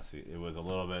fuzziness. It was a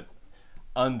little bit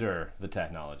under the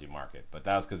technology market, but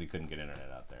that was because he couldn't get internet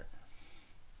out there.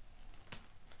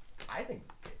 I think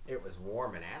it was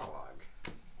warm and analog.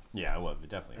 Yeah, it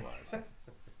definitely was.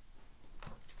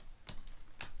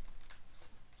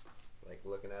 Like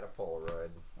looking at a Polaroid.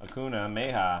 Acuna,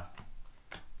 Meja.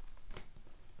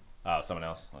 Oh, someone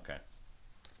else. Okay.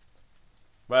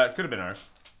 But it could have been ours.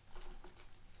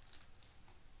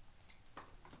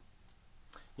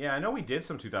 Yeah, I know we did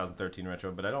some 2013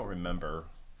 retro, but I don't remember.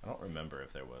 I don't remember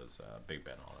if there was Big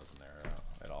Ben autos in there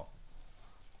at all.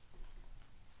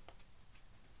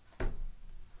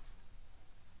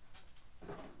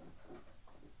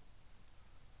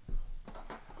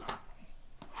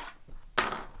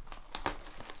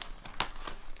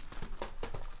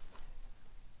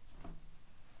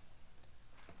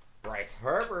 Bryce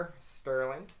Harper,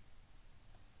 Sterling.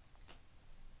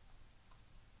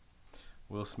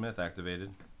 Will Smith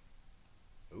activated.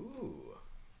 Ooh,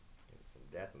 get some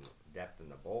depth in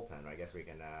the bullpen. I guess we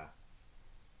can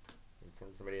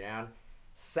send somebody down.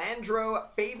 Sandro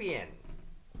Fabian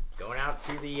going out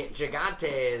to the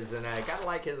Gigantes, and I gotta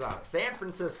like his San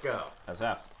Francisco.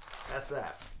 SF.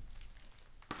 SF.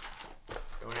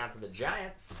 Going out to the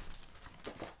Giants.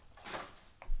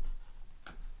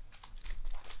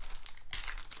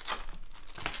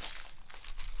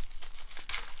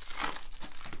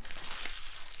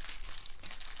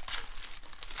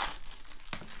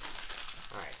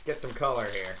 Get some color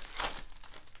here.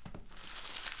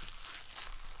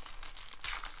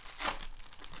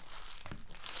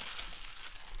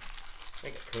 I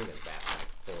think Acuna's batting like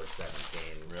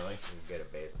 417. Really? He's good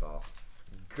at baseball.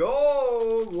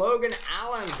 Gold! Logan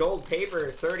Allen, gold paper,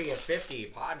 30 of 50,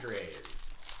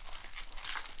 Padres.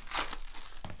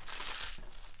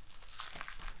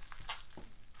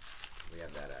 We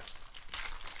have that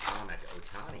atomic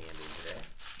Ohtani ending today.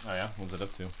 Oh yeah, what's it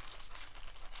up to?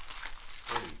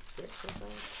 46, I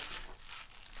think.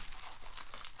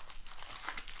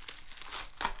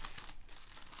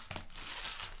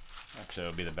 Actually,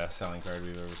 it'll be the best selling card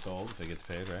we've ever sold if it gets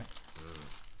paid, right?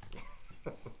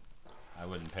 I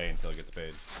wouldn't pay until it gets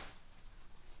paid.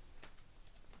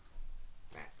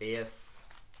 Matthias.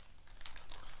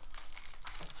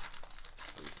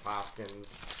 Reese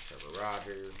Hoskins. Trevor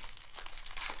Rogers.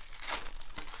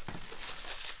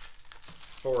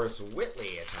 Forrest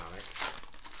Whitley, atomic.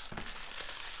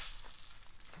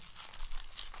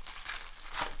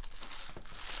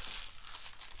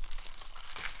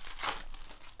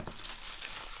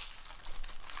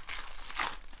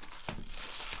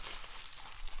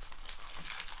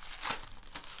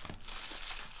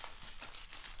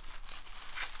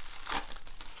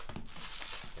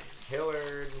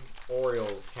 Hillard,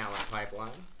 Orioles talent pipeline.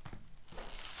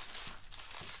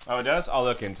 Oh, it does? I'll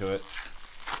look into it.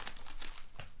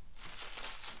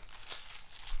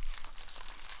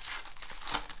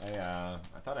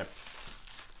 I thought I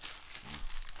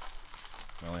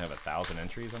only have 1,000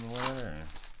 entries on the winner.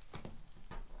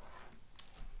 Or?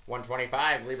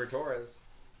 125, Lieber Torres.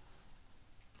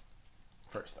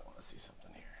 First, I want to see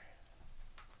something here.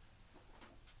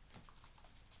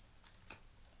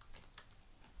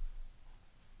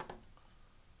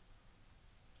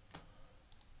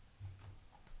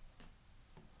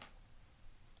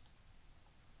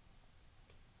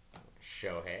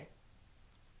 Shohei.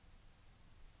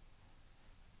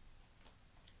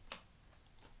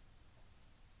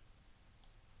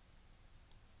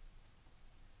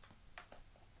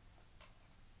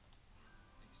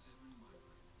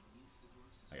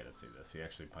 I gotta see this. He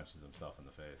actually punches himself in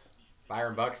the face.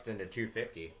 Byron Buxton to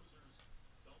 250.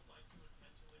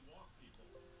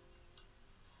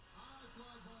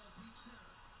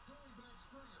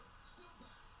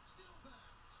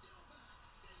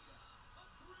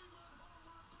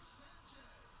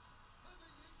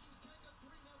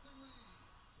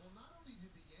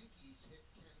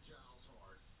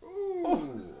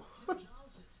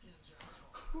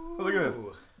 Look at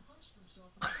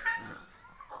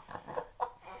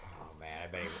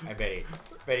bet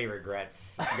he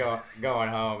regrets going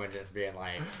home and just being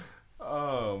like,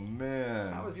 oh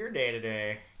man, how was your day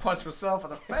today? Punch myself in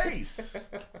the face.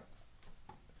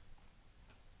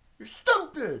 You're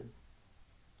stupid.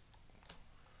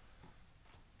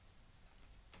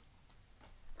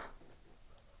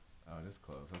 Oh, it is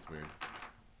closed. That's weird.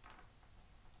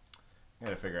 I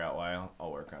gotta figure out why.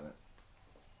 I'll work on it.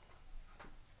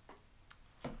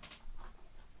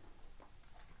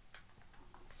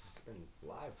 It's been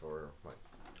live for what?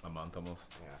 A month almost.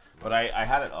 Yeah. But I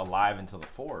had it alive until the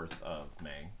 4th of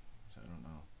May, so I don't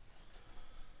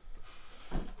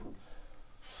know.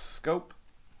 Scope.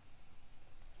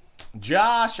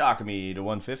 Josh Ockamy to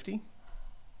 150.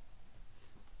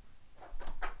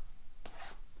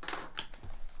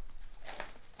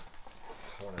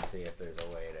 I want to see if there's a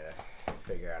way to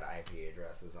figure out IP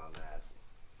addresses on that.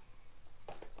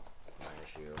 My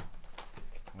issue.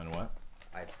 And what?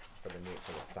 For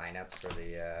the sign-ups for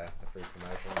the free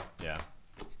promotion. Yeah.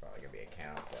 It's probably gonna be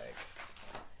accounts like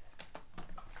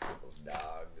people's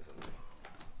dogs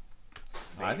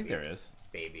and. I think there is.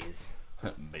 Babies.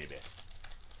 Baby.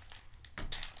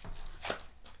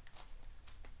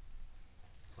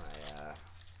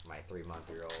 My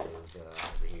 3-month-old is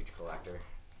a huge collector.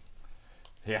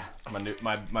 Yeah,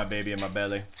 my baby in my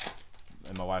belly,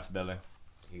 in my wife's belly.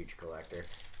 Huge collector.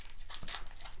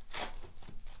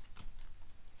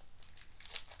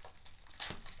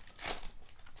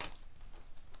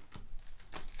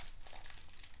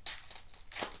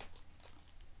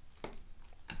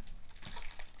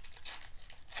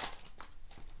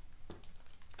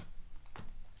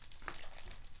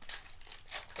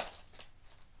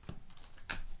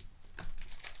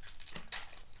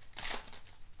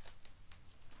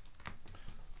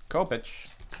 Kopech.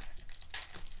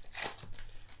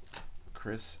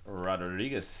 Chris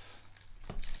Rodriguez.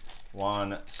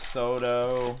 Juan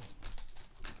Soto.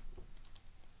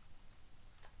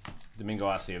 Domingo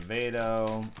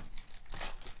Acevedo.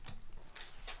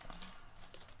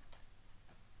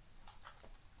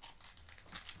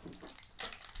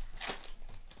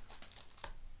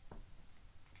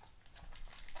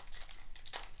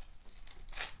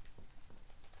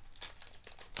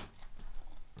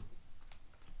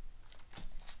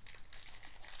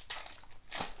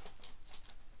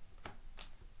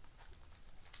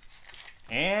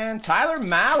 And Tyler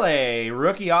Mahle,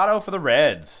 rookie auto for the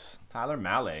Reds. Tyler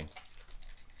Mahle.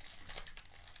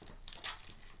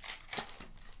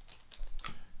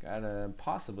 Got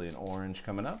possibly an orange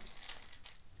coming up.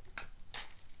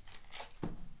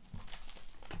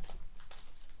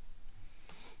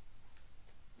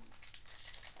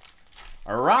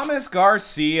 Aramis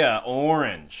Garcia,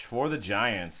 orange for the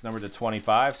Giants. Number to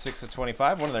 25, 6 of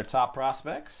 25, one of their top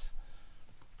prospects.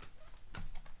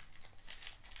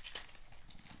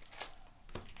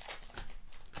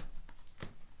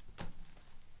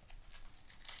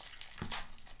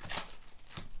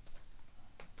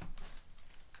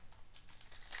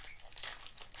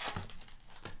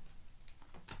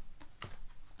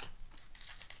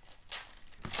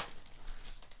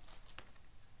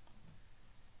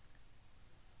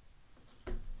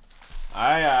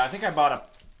 I think I bought a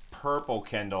purple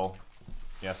Kendall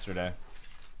yesterday.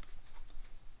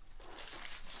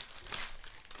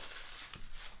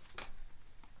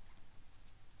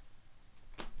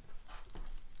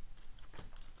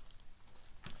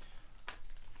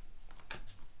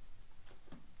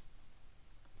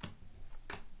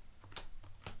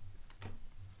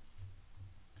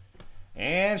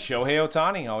 And Shohei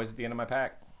Ohtani, always at the end of my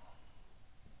pack.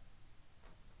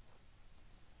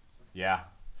 Yeah.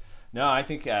 No, I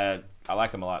think I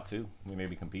like him a lot too. We may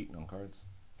be competing on cards.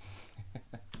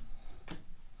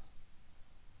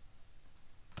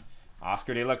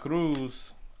 Oscar de la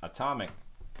Cruz, Atomic.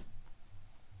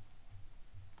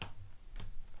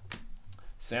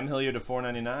 Sam Hilliard to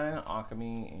 499,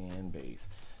 Ockamy and base.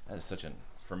 That is such an,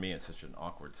 for me, it's such an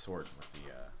awkward sort with the.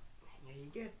 Yeah, you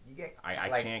get. I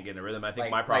like, can't get in a rhythm. I think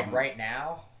like, my problem. Like right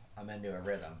now, I'm into a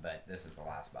rhythm, but this is the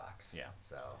last box. Yeah.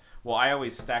 So. Well, I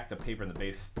always stack the paper and the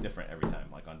base different every time,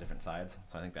 like on different sides.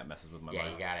 So I think that messes with my mind.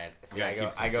 Yeah, you got it. See, You gotta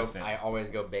keep consistent. I always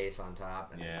go base on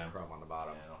top and Yeah. then chrome on the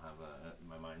bottom. Yeah, I don't have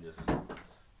my mind just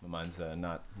my mind's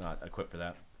not equipped for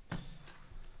that.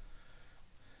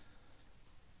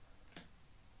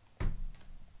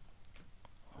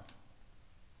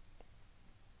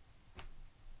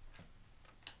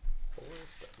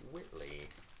 Forrest Whitley.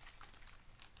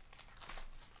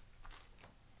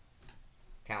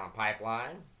 Talent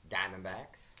Pipeline,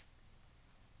 Diamondbacks.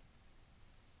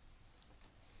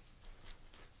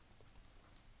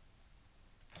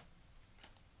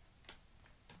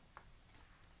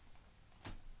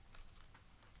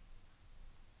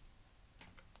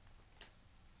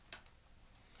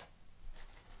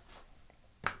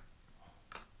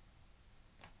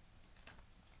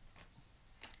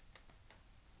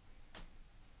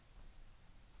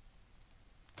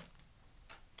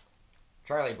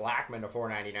 Charlie Blackmon to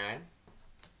 499.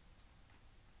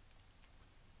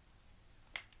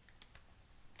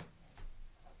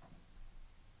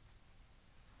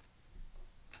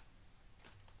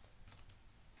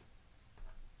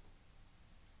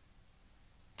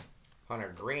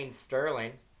 Hunter Green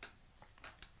Sterling.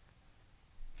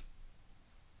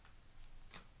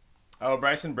 Oh,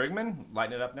 Bryson Brigman,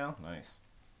 lighting it up now. Nice.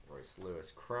 Royce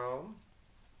Lewis Chrome.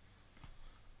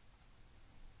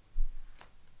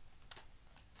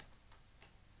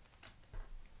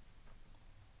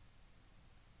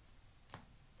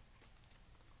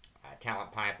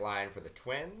 Talent pipeline for the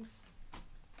Twins.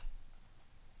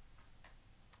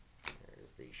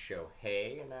 There's the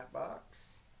Shohei in that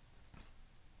box.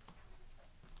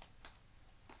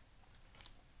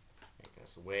 Making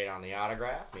us wait on the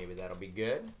autograph. Maybe that'll be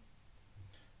good.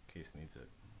 Case needs it.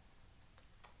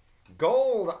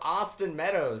 Gold Austin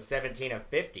Meadows, 17 of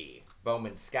 50.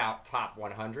 Bowman Scout top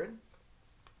 100.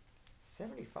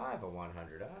 75 of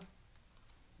 100, huh?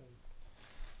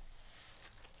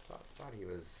 Thought he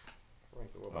was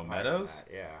ranked a little bit higher Meadows? than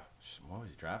that. Yeah. What was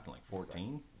he drafting, like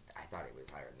 14? I thought he was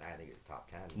higher than that. I think he was top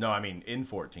 10. No, I mean in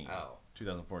 14. Oh.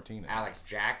 2014. Alex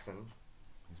Jackson.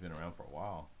 He's been around for a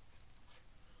while.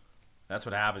 That's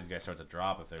what happens. These guys start to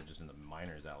drop if they're just in the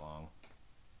minors that long.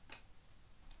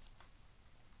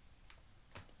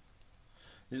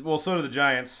 Well, so do the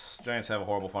Giants. Giants have a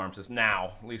horrible farm system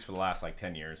now, at least for the last like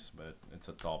 10 years, but it's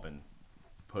all been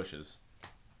pushes.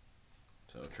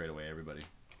 So trade away everybody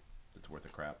that's worth a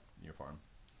crap in your farm.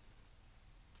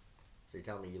 So you're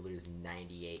telling me you lose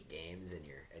 98 games and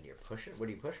you're pushing? What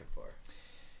are you pushing for?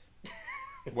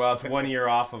 Well, it's 1 year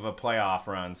off of a playoff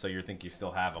run, so you think you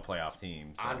still have a playoff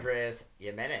team. So. Andres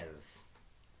Jimenez.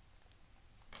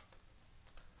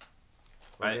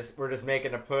 We're just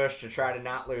making a push to try to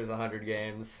not lose 100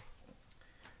 games.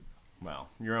 Well,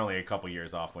 you're only a couple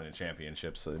years off winning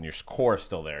championships, and your core's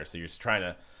still there. So you're just trying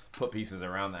to put pieces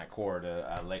around that core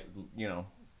to,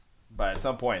 but at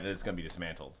some point it's going to be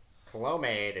dismantled.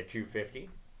 Colome to 250.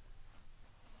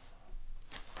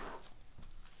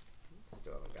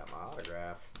 Still haven't got my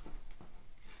autograph.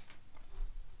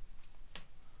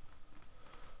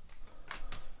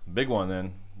 Big one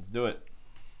then. Let's do it.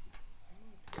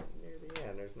 Near the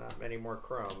end, there's not many more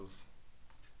chromes.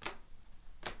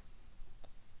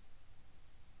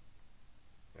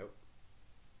 Nope.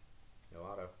 No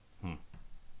auto.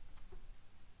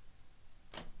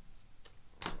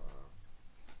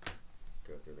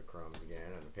 Go through the chromes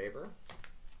again on the paper.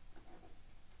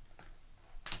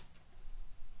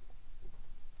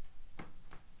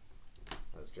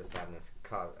 I was just having this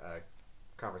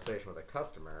conversation with a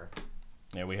customer.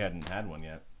 Yeah, we hadn't had one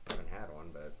yet. Haven't had one,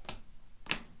 but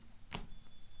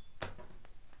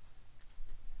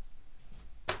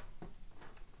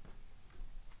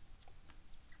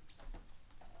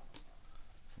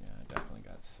Yeah, I definitely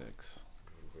got 6.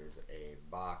 there's a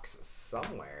box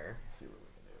somewhere. Let's see what we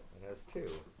can do. It has 2.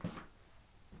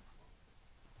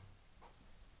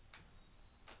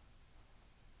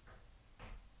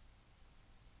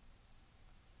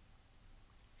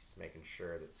 Just making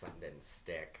sure that something didn't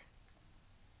stick.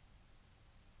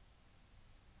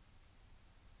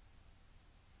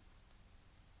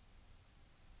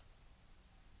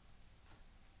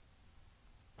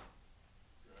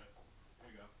 There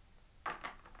you go.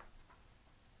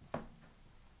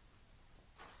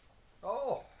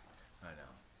 Oh! I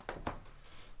know.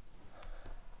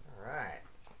 Alright.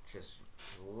 Just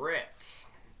ripped.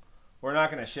 We're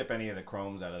not going to ship any of the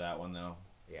chromes out of that one, though.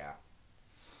 Yeah.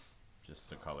 Just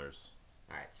the colors.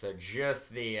 Alright, so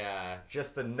just the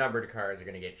numbered cards are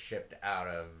going to get shipped out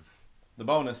of The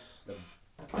bonus. the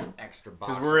extra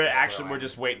box. Because we're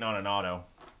just waiting on an auto.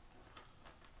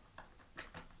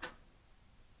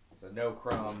 So no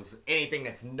chromes. Anything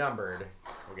that's numbered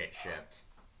will get shipped.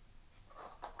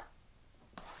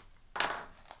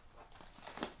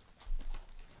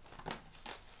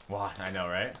 Wow, I know,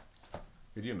 right?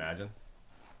 Could you imagine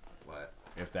What?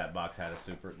 if that box had the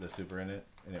super in it,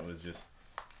 and it was just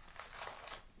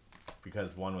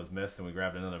because one was missed, and we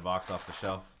grabbed another box off the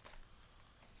shelf?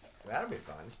 That'll be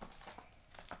fun.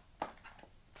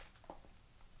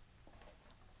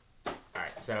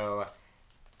 Alright, so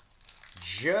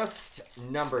just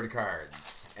numbered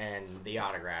cards, and the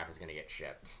autograph is going to get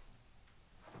shipped.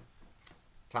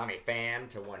 Tommy Pham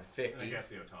to 150. I guess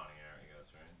the Otani era, I guess,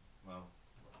 right? Well,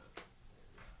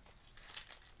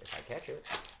 If I catch it.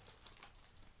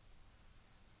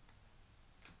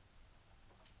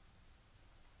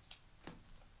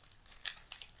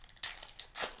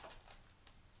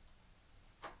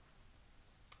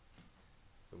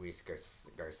 Luis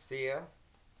Garcia.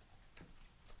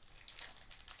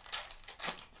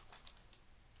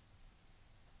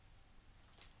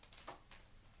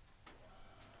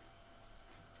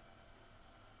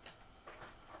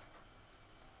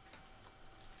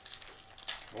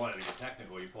 wanted to get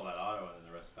technical, you pull that auto and then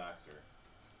the rest packs are.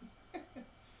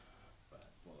 But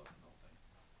we'll look at the whole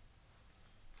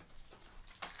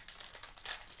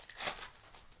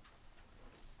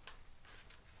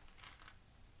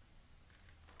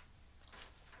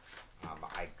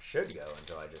thing. I should go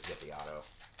until I just get the auto.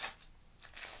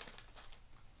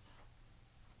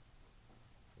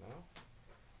 No?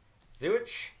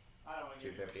 Zewich? I don't want to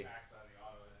give you 250. packs out of the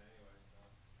auto anyway.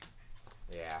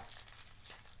 So. Yeah.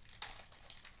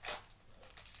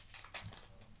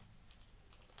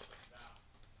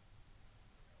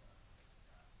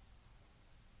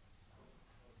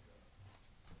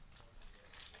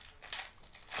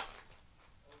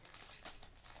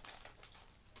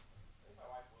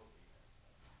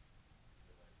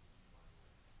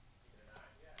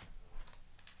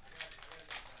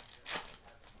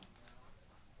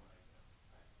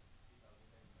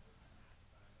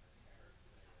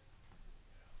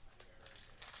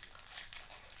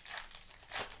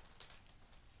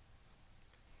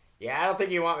 Yeah, I don't think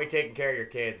you want me taking care of your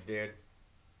kids, dude.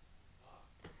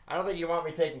 I don't think you want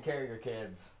me taking care of your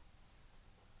kids.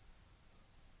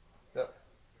 No.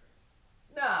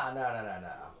 No.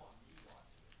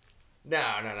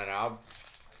 No.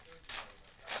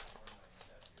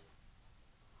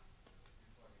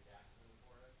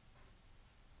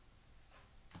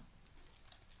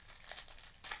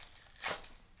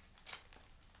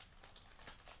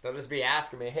 They'll just be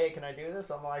asking me, hey, can I do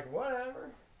this? I'm like, whatever.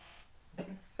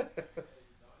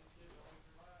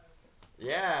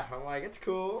 Yeah, I'm like, it's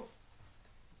cool.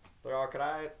 They're all, could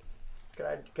I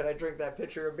drink that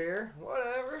pitcher of beer?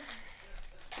 Whatever.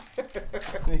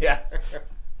 Yeah.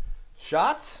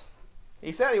 Shots?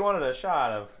 He said he wanted a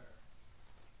shot of.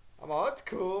 I'm all, it's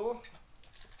cool.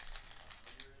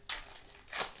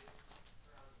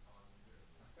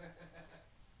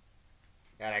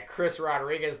 Got a Chris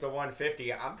Rodriguez to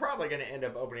 150. I'm probably going to end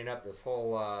up opening up this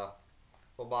whole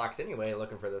box anyway,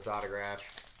 looking for this autograph.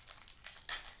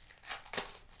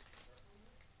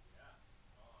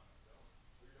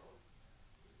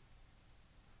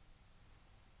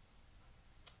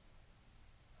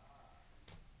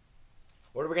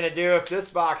 What are we going to do if this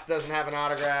box doesn't have an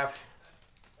autograph?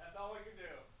 That's all we can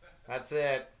do. That's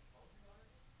it.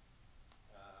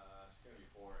 She's going to be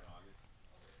 4 in August.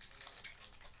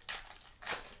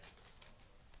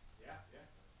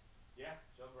 Yeah,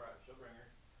 she'll bring her.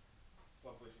 So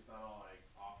hopefully she's not all like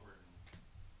awkward and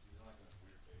she's in like this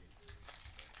weird phase.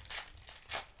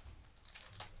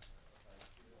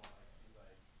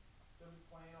 She'll be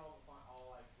playing all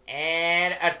like.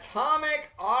 And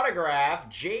atomic autograph,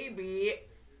 JB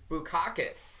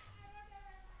Bukakis.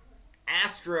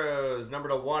 Astros, number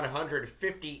to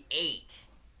 158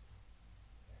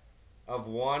 of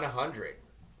 100.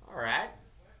 All right.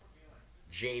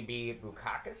 JB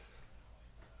Bukakis.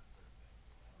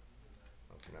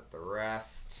 Open up the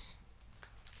rest.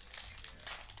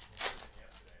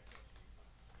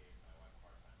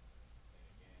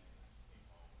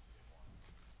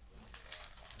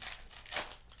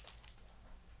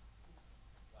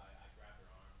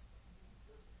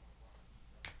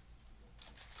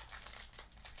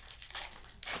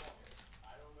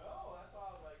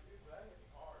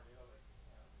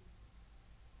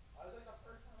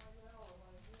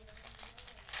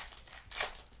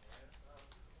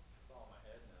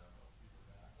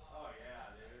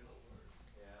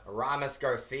 Ramos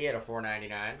Garcia to 4.99. But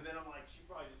then I'm like, she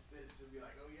probably just did. She'll be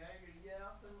like, oh yeah, you're gonna get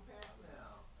off them pants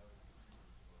now.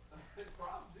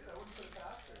 Problem, dude. I wouldn't put it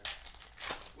past her.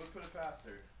 Wouldn't put it past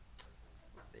her.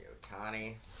 The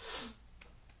Ohtani.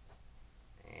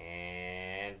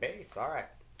 And base. All right.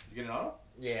 Did you get an auto?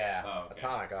 Yeah. Oh, okay.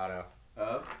 Atomic auto.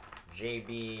 Of?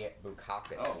 JB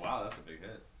Bukakis. Oh, wow. That's a big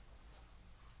hit.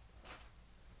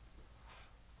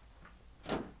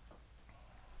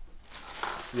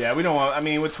 Yeah, we don't want. I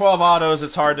mean, with 12 autos,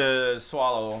 it's hard to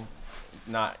swallow.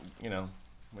 Not,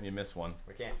 when you miss one.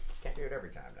 We can't do it every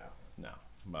time now. No,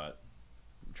 but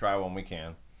try when we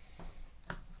can.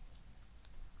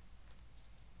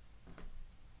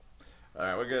 All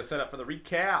right, we're gonna set up for the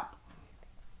recap.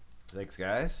 Thanks,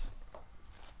 guys.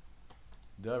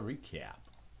 The recap.